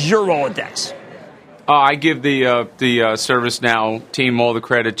business is your Rolodex? I give the ServiceNow team all the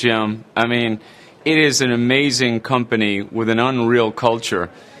credit, Jim. I mean, it is an amazing company with an unreal culture.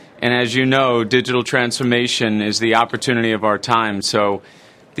 And as you know, digital transformation is the opportunity of our time. So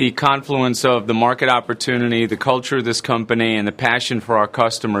the confluence of the market opportunity, the culture of this company, and the passion for our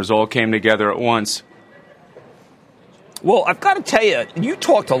customers all came together at once. Well, I've got to tell you, you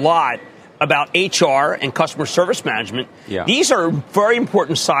talked a lot about HR and customer service management. Yeah. These are very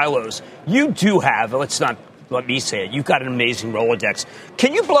important silos. You do have, let's not let me say it. You've got an amazing Rolodex.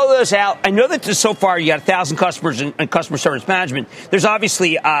 Can you blow those out? I know that so far you got 1,000 customers in customer service management. There's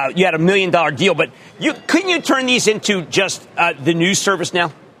obviously, you had $1 million deal, but couldn't you turn these into just the new service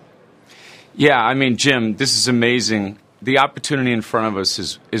now? Yeah, I mean, Jim, this is amazing. The opportunity in front of us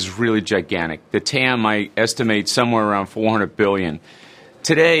is really gigantic. The TAM, I estimate, somewhere around $400 billion.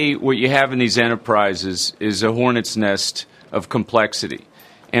 Today, what you have in these enterprises is a hornet's nest of complexity.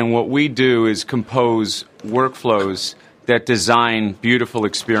 And what we do is compose workflows that design beautiful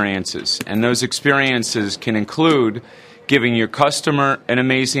experiences. And those experiences can include giving your customer an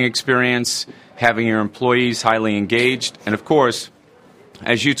amazing experience, having your employees highly engaged, and of course,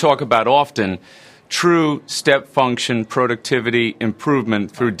 as you talk about often, true step function productivity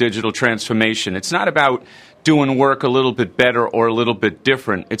improvement through digital transformation. It's not about doing work a little bit better or a little bit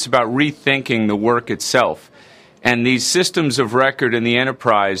different. It's about rethinking the work itself. And these systems of record in the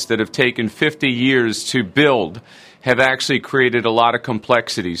enterprise that have taken 50 years to build have actually created a lot of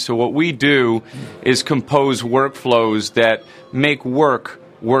complexity. So what we do is compose workflows that make work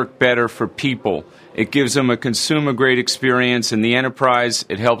better for people. It gives them a consumer-grade experience in the enterprise.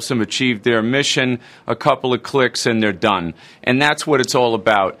 It helps them achieve their mission. A couple of clicks and they're done. And that's what it's all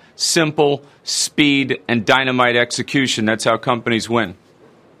about. Simple, speed, and dynamite execution. That's how companies win.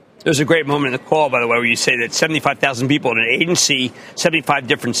 There's a great moment in the call, by the way, where you say that 75,000 people in an agency, 75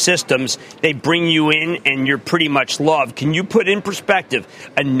 different systems, they bring you in and you're pretty much loved. Can you put in perspective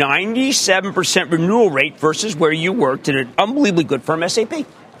a 97% renewal rate versus where you worked at an unbelievably good firm, SAP?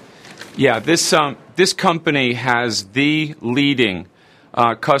 Yeah, this company has the leading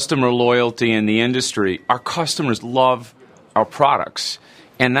customer loyalty in the industry. Our customers love our products.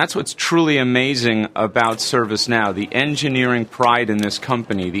 And that's what's truly amazing about ServiceNow, the engineering pride in this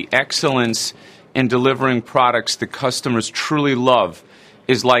company, the excellence in delivering products that customers truly love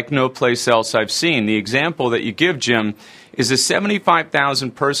is like no place else I've seen. The example that you give, Jim, is a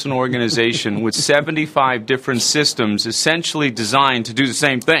 75,000-person organization with 75 different systems essentially designed to do the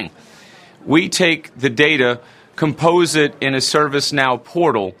same thing. We take the data, compose it in a ServiceNow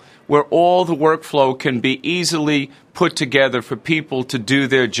portal where all the workflow can be easily put together for people to do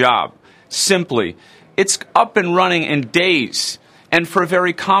their job. Simply, it's up and running in days, and for a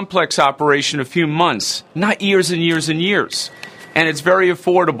very complex operation, a few months, not years and years and years. And it's very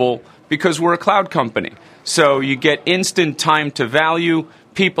affordable because we're a cloud company. So you get instant time to value,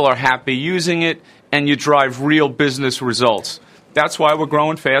 people are happy using it, and you drive real business results. That's why we're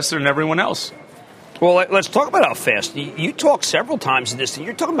growing faster than everyone else. Well, let's talk about how fast. You talk several times in this, and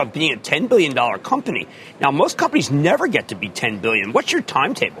you're talking about being a $10 billion company. Now, most companies never get to be $10 billion. What's your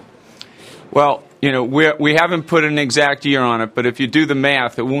timetable? Well, we haven't put an exact year on it, but if you do the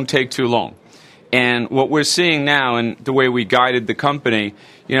math, it won't take too long. And what we're seeing now, and the way we guided the company,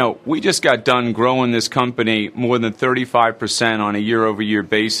 we just got done growing this company more than 35% on a year-over-year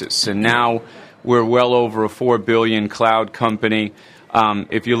basis. And now we're well over a $4 billion cloud company.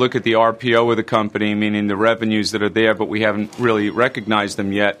 If you look at the RPO of the company, meaning the revenues that are there, but we haven't really recognized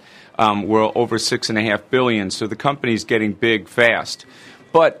them yet, we're over $6.5 billion. So the company's getting big fast.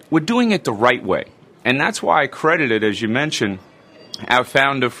 But we're doing it the right way. And that's why I credit it, as you mentioned, our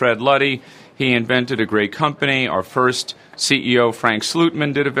founder, Fred Luddy. He invented a great company. Our first CEO, Frank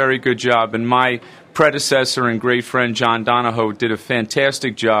Slootman, did a very good job. And my predecessor and great friend, John Donahoe, did a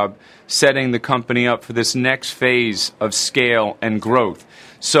fantastic job setting the company up for this next phase of scale and growth.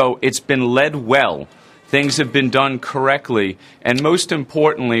 So it's been led well. Things have been done correctly. And most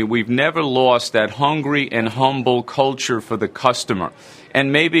importantly, we've never lost that hungry and humble culture for the customer.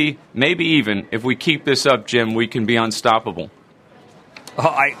 And maybe even, if we keep this up, Jim, we can be unstoppable.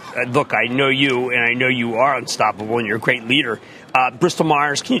 Look, I know you, and I know you are unstoppable, and you're a great leader. Bristol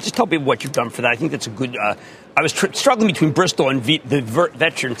Myers, can you just tell me what you've done for that? I think that's a good... I was struggling between Bristol and the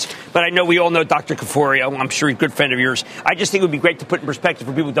veterans, but I know we all know Dr. Caforio. I'm sure he's a good friend of yours. I just think it would be great to put in perspective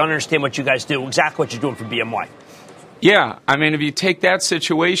for people who don't understand what you guys do, exactly what you're doing for BMY. Yeah, I mean, if you take that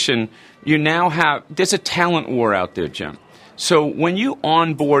situation, you now have... There's a talent war out there, Jim. So when you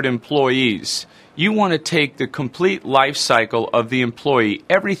onboard employees, you want to take the complete life cycle of the employee,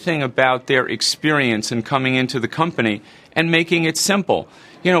 everything about their experience in coming into the company, and making it simple.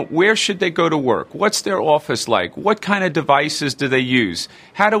 Where should they go to work? What's their office like? What kind of devices do they use?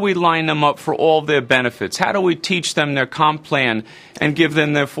 How do we line them up for all their benefits? How do we teach them their comp plan and give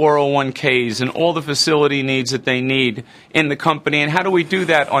them their 401ks and all the facility needs that they need in the company? And how do we do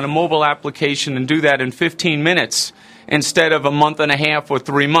that on a mobile application and do that in 15 minutes instead of a month and a half or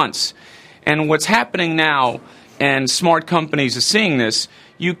 3 months? And what's happening now, and smart companies are seeing this,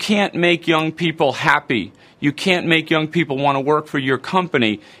 you can't make young people happy. You can't make young people want to work for your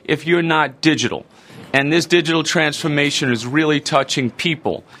company if you're not digital. And this digital transformation is really touching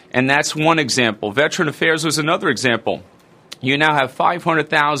people. And that's one example. Veteran Affairs was another example. You now have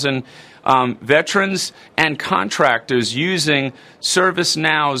 500,000 veterans and contractors using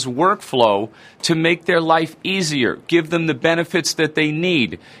ServiceNow's workflow to make their life easier, give them the benefits that they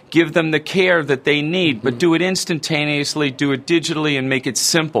need, give them the care that they need, but do it instantaneously, do it digitally, and make it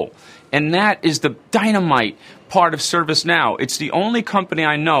simple. And that is the dynamite part of ServiceNow. It's the only company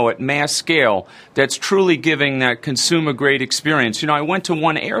I know at mass scale that's truly giving that consumer-grade experience. You know, I went to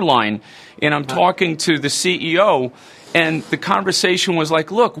one airline, and I'm talking to the CEO, and the conversation was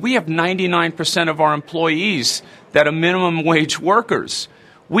like, look, we have 99% of our employees that are minimum wage workers.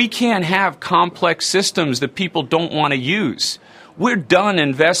 We can't have complex systems that people don't want to use. We're done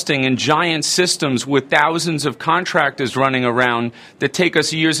investing in giant systems with thousands of contractors running around that take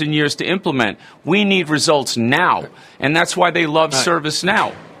us years and years to implement. We need results now, and that's why they love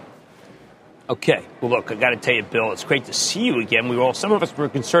ServiceNow. Okay. Well, look, I got to tell you, Bill, it's great to see you again. Some of us were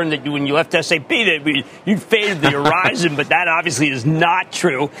concerned that when you left SAP, that you faded the horizon, but that obviously is not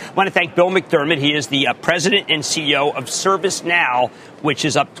true. I want to thank Bill McDermott. He is the president and CEO of ServiceNow, which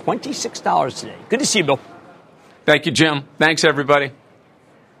is up $26 today. Good to see you, Bill. Thank you, Jim. Thanks, everybody.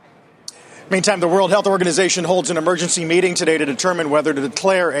 Meantime, the World Health Organization holds an emergency meeting today to determine whether to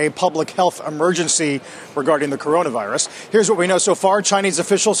declare a public health emergency regarding the coronavirus. Here's what we know so far. Chinese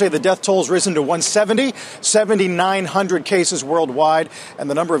officials say the death toll has risen to 170, 7,900 cases worldwide, and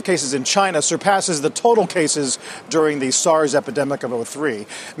the number of cases in China surpasses the total cases during the SARS epidemic of 2003.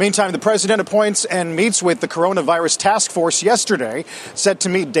 Meantime, the president appoints and meets with the coronavirus task force yesterday, set to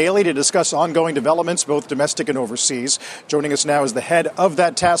meet daily to discuss ongoing developments, both domestic and overseas. Joining us now is the head of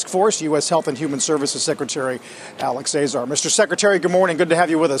that task force, U.S. Health and Human Services Secretary Alex Azar. Mr. Secretary, good morning. Good to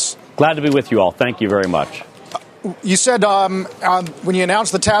have you with us. Glad to be with you all. Thank you very much. You said when you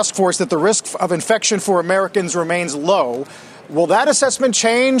announced the task force that the risk of infection for Americans remains low. Will that assessment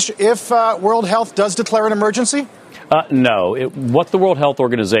change if World Health does declare an emergency? No. What the World Health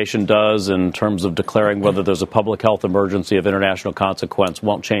Organization does in terms of declaring whether there's a public health emergency of international consequence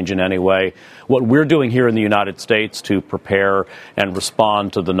won't change in any way. What we're doing here in the United States to prepare and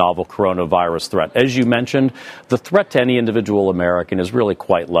respond to the novel coronavirus threat. As you mentioned, the threat to any individual American is really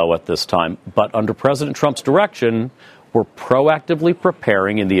quite low at this time. But under President Trump's direction, we're proactively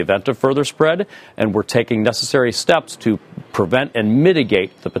preparing in the event of further spread, and we're taking necessary steps to prevent and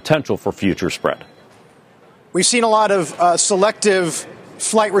mitigate the potential for future spread. We've seen a lot of selective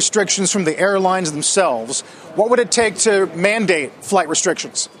flight restrictions from the airlines themselves. What would it take to mandate flight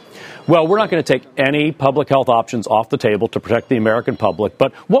restrictions? Well, we're not going to take any public health options off the table to protect the American public.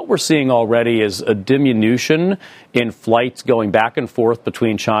 But what we're seeing already is a diminution in flights going back and forth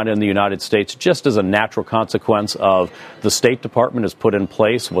between China and the United States, just as a natural consequence of the State Department has put in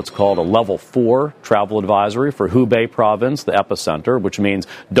place what's called a level 4 travel advisory for Hubei province, the epicenter, which means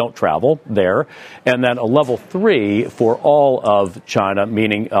don't travel there. And then a level 3 for all of China,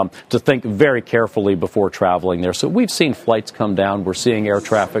 meaning to think very carefully before traveling there. So we've seen flights come down. We're seeing air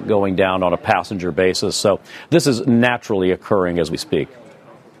traffic going down on a passenger basis. So this is naturally occurring as we speak.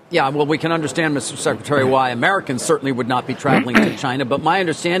 Yeah, well, we can understand, Mr. Secretary, why Americans certainly would not be traveling to China. But my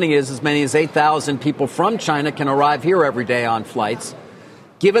understanding is as many as 8,000 people from China can arrive here every day on flights.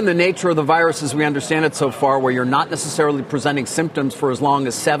 Given the nature of the virus as we understand it so far, where you're not necessarily presenting symptoms for as long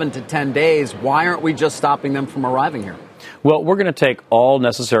as 7 to 10 days, why aren't we just stopping them from arriving here? Well, we're going to take all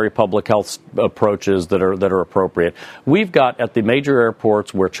necessary public health approaches that are appropriate. We've got at the major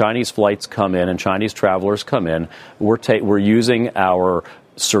airports where Chinese flights come in and Chinese travelers come in, we're using our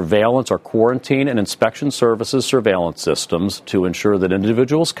surveillance, our quarantine and inspection services surveillance systems to ensure that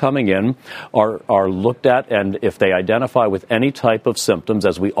individuals coming in are looked at, and if they identify with any type of symptoms,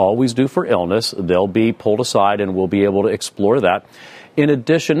 as we always do for illness, they'll be pulled aside and we'll be able to explore that. In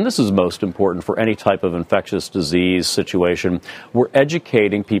addition, this is most important for any type of infectious disease situation, we're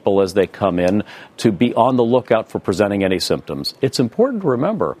educating people as they come in to be on the lookout for presenting any symptoms. It's important to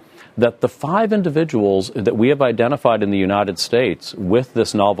remember that the 5 individuals that we have identified in the United States with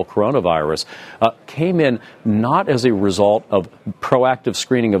this novel coronavirus came in not as a result of proactive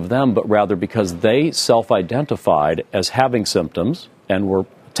screening of them, but rather because they self-identified as having symptoms and were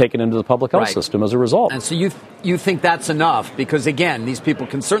taken into the public health system as a result. And so you think that's enough? Because, again, these people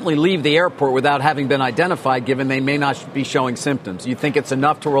can certainly leave the airport without having been identified, given they may not be showing symptoms. You think it's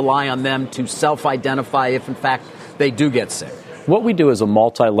enough to rely on them to self-identify if, in fact, they do get sick? What we do is a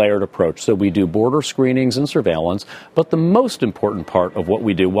multi-layered approach. So we do border screenings and surveillance. But the most important part of what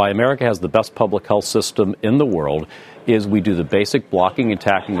we do, why America has the best public health system in the world, is we do the basic blocking and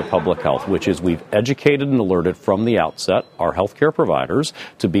tackling of public health, which is we've educated and alerted from the outset our healthcare providers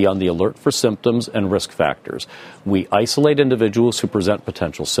to be on the alert for symptoms and risk factors. We isolate individuals who present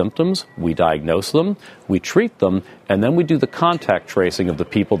potential symptoms, we diagnose them, we treat them, and then we do the contact tracing of the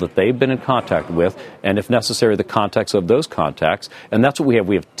people that they've been in contact with, and if necessary, the contacts of those contacts. And that's what we have.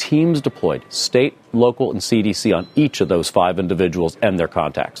 We have teams deployed, state, local, and CDC on each of those 5 individuals and their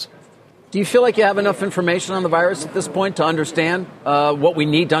contacts. Do you feel like you have enough information on the virus at this point to understand what we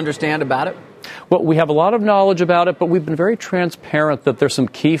need to understand about it? Well, we have a lot of knowledge about it, but we've been very transparent that there's some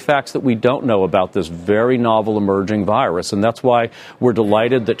key facts that we don't know about this very novel emerging virus. And that's why we're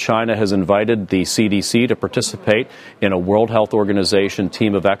delighted that China has invited the CDC to participate in a World Health Organization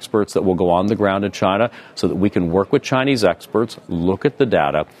team of experts that will go on the ground in China so that we can work with Chinese experts, look at the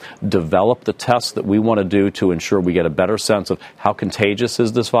data, develop the tests that we want to do to ensure we get a better sense of how contagious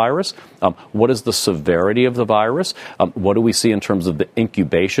is this virus, what is the severity of the virus, what do we see in terms of the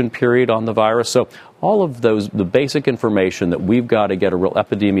incubation period on the virus. So all of those, the basic information that we've got to get a real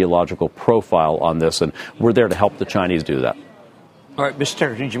epidemiological profile on this, and we're there to help the Chinese do that. All right, Mr.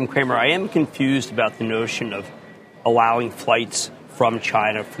 Secretary Jim Cramer, I am confused about the notion of allowing flights from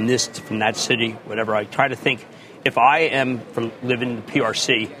China, from that city, whatever. I try to think, if I am living in the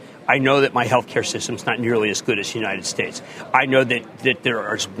PRC, I know that my healthcare system is not nearly as good as the United States. I know that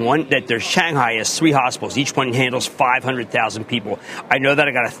there's Shanghai has 3 hospitals. Each one handles 500,000 people. I know that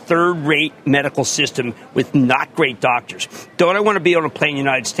I got a third-rate medical system with not great doctors. Don't I want to be on a plane in the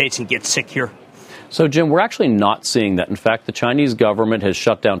United States and get sick here? So, Jim, we're actually not seeing that. In fact, the Chinese government has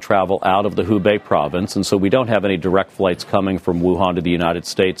shut down travel out of the Hubei province, and so we don't have any direct flights coming from Wuhan to the United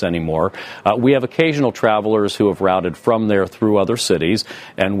States anymore. We have occasional travelers who have routed from there through other cities,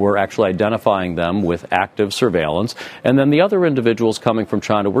 and we're actually identifying them with active surveillance. And then the other individuals coming from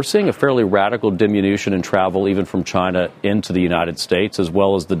China, we're seeing a fairly radical diminution in travel even from China into the United States, as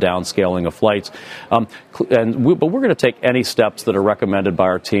well as the downscaling of flights. But we're going to take any steps that are recommended by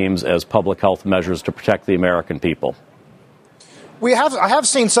our teams as public health measures to protect the American people. I have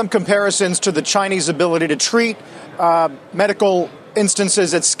seen some comparisons to the Chinese ability to treat medical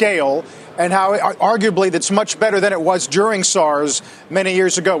instances at scale, and how arguably that's much better than it was during SARS many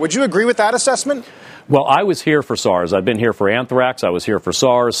years ago. Would you agree with that assessment? Well, I was here for SARS. I've been here for anthrax. I was here for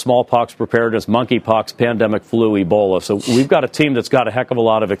SARS, smallpox preparedness, monkeypox, pandemic flu, Ebola. So we've got a team that's got a heck of a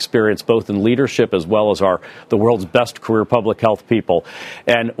lot of experience, both in leadership as well as the world's best career public health people.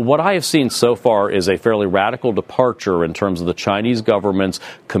 And what I have seen so far is a fairly radical departure in terms of the Chinese government's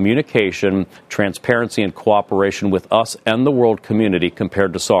communication, transparency, and cooperation with us and the world community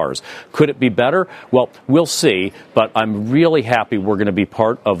compared to SARS. Could it be better? Well, we'll see. But I'm really happy we're going to be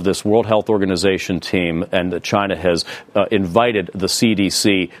part of this World Health Organization team, and that China has invited the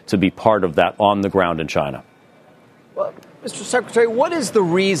CDC to be part of that on the ground in China. Well, Mr. Secretary, what is the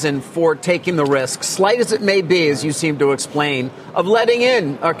reason for taking the risk, slight as it may be, as you seem to explain, of letting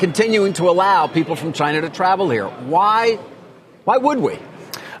in or continuing to allow people from China to travel here? Why would we?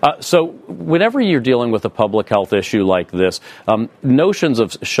 So whenever you're dealing with a public health issue like this, notions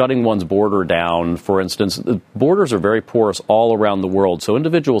of shutting one's border down, for instance, borders are very porous all around the world. So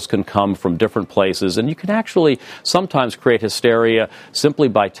individuals can come from different places, and you can actually sometimes create hysteria simply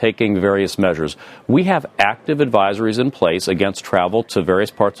by taking various measures. We have active advisories in place against travel to various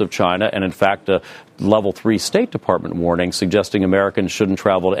parts of China, and in fact, a Level 3 State Department warning suggesting Americans shouldn't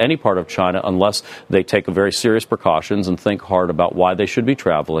travel to any part of China unless they take very serious precautions and think hard about why they should be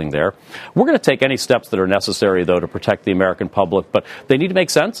traveling there. We're going to take any steps that are necessary, though, to protect the American public, but they need to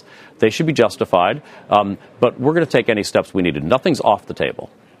make sense. They should be justified. But we're going to take any steps we needed. Nothing's off the table.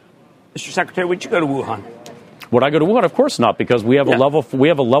 Mr. Secretary, would you go to Wuhan? Would I go to Wuhan? Of course not, because we have a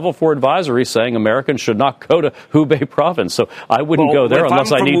level 4 advisory saying Americans should not go to Hubei province. So I wouldn't go there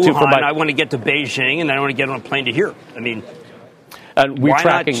unless I need Wuhan, to. For my, I want to get to Beijing, and I want to get on a plane to here. I mean, and we're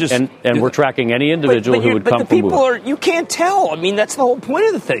tracking we're tracking any individual who would come from Wuhan. You can't tell. I mean, that's the whole point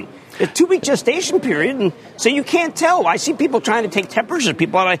of the thing. A 2-week gestation period, and so you can't tell. I see people trying to take temperatures of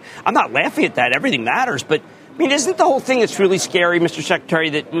people, and I'm not laughing at that. Everything matters, but. I mean, isn't the whole thing that's really scary, Mr. Secretary,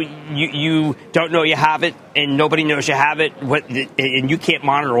 that you don't know you have it and nobody knows you have it, and you can't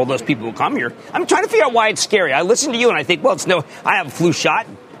monitor all those people who come here? I'm trying to figure out why it's scary. I listen to you and I think, well, I have a flu shot.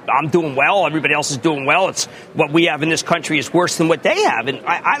 I'm doing well. Everybody else is doing well. It's what we have in this country is worse than what they have. And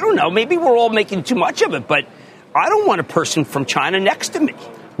I don't know. Maybe we're all making too much of it, but I don't want a person from China next to me.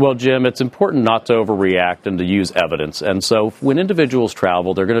 Well, Jim, it's important not to overreact and to use evidence. And so when individuals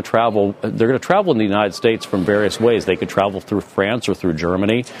travel, they're going to travel in the United States from various ways. They could travel through France or through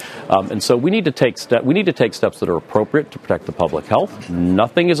Germany. And so we need to take steps that are appropriate to protect the public health.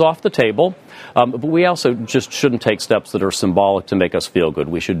 Nothing is off the table. But we also just shouldn't take steps that are symbolic to make us feel good.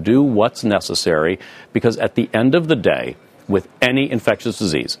 We should do what's necessary, because at the end of the day, with any infectious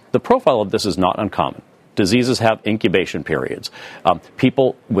disease, the profile of this is not uncommon. Diseases have incubation periods.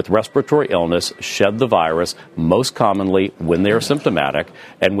 People with respiratory illness shed the virus most commonly when they are symptomatic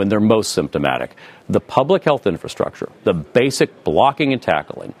and when they're most symptomatic. The public health infrastructure, the basic blocking and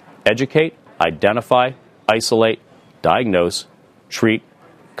tackling, educate, identify, isolate, diagnose, treat,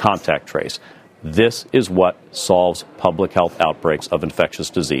 contact trace. This is what solves public health outbreaks of infectious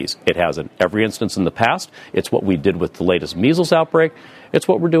disease. It has in every instance in the past. It's what we did with the latest measles outbreak. It's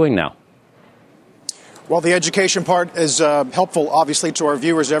what we're doing now. Well, the education part is helpful, obviously, to our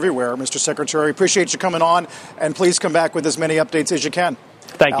viewers everywhere, Mr. Secretary. Appreciate you coming on, and please come back with as many updates as you can.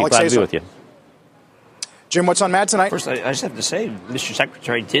 Thank you. Glad to be with you. Jim, what's on Mad tonight? First, I just have to say, Mr.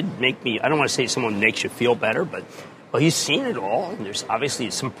 Secretary did make me, I don't want to say someone makes you feel better, but well, he's seen it all, and there's obviously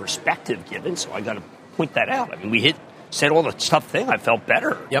some perspective given, so I got to point that out. I mean, we said all the tough thing. I felt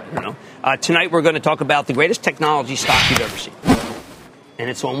better. Yep. You know? Tonight we're going to talk about the greatest technology stock you've ever seen, and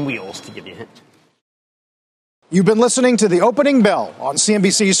it's on wheels, to give you a hint. You've been listening to The Opening Bell on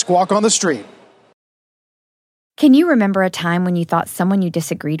CNBC's Squawk on the Street. Can you remember a time when you thought someone you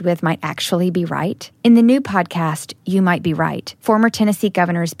disagreed with might actually be right? In the new podcast, You Might Be Right, former Tennessee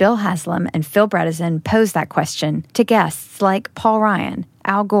Governors Bill Haslam and Phil Bredesen pose that question to guests like Paul Ryan,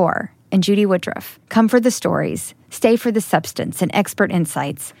 Al Gore, and Judy Woodruff. Come for the stories, stay for the substance and expert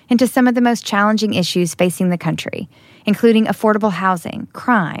insights into some of the most challenging issues facing the country, including affordable housing,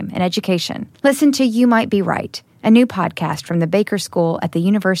 crime, and education. Listen to You Might Be Right, a new podcast from the Baker School at the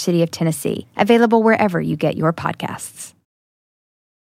University of Tennessee, available wherever you get your podcasts.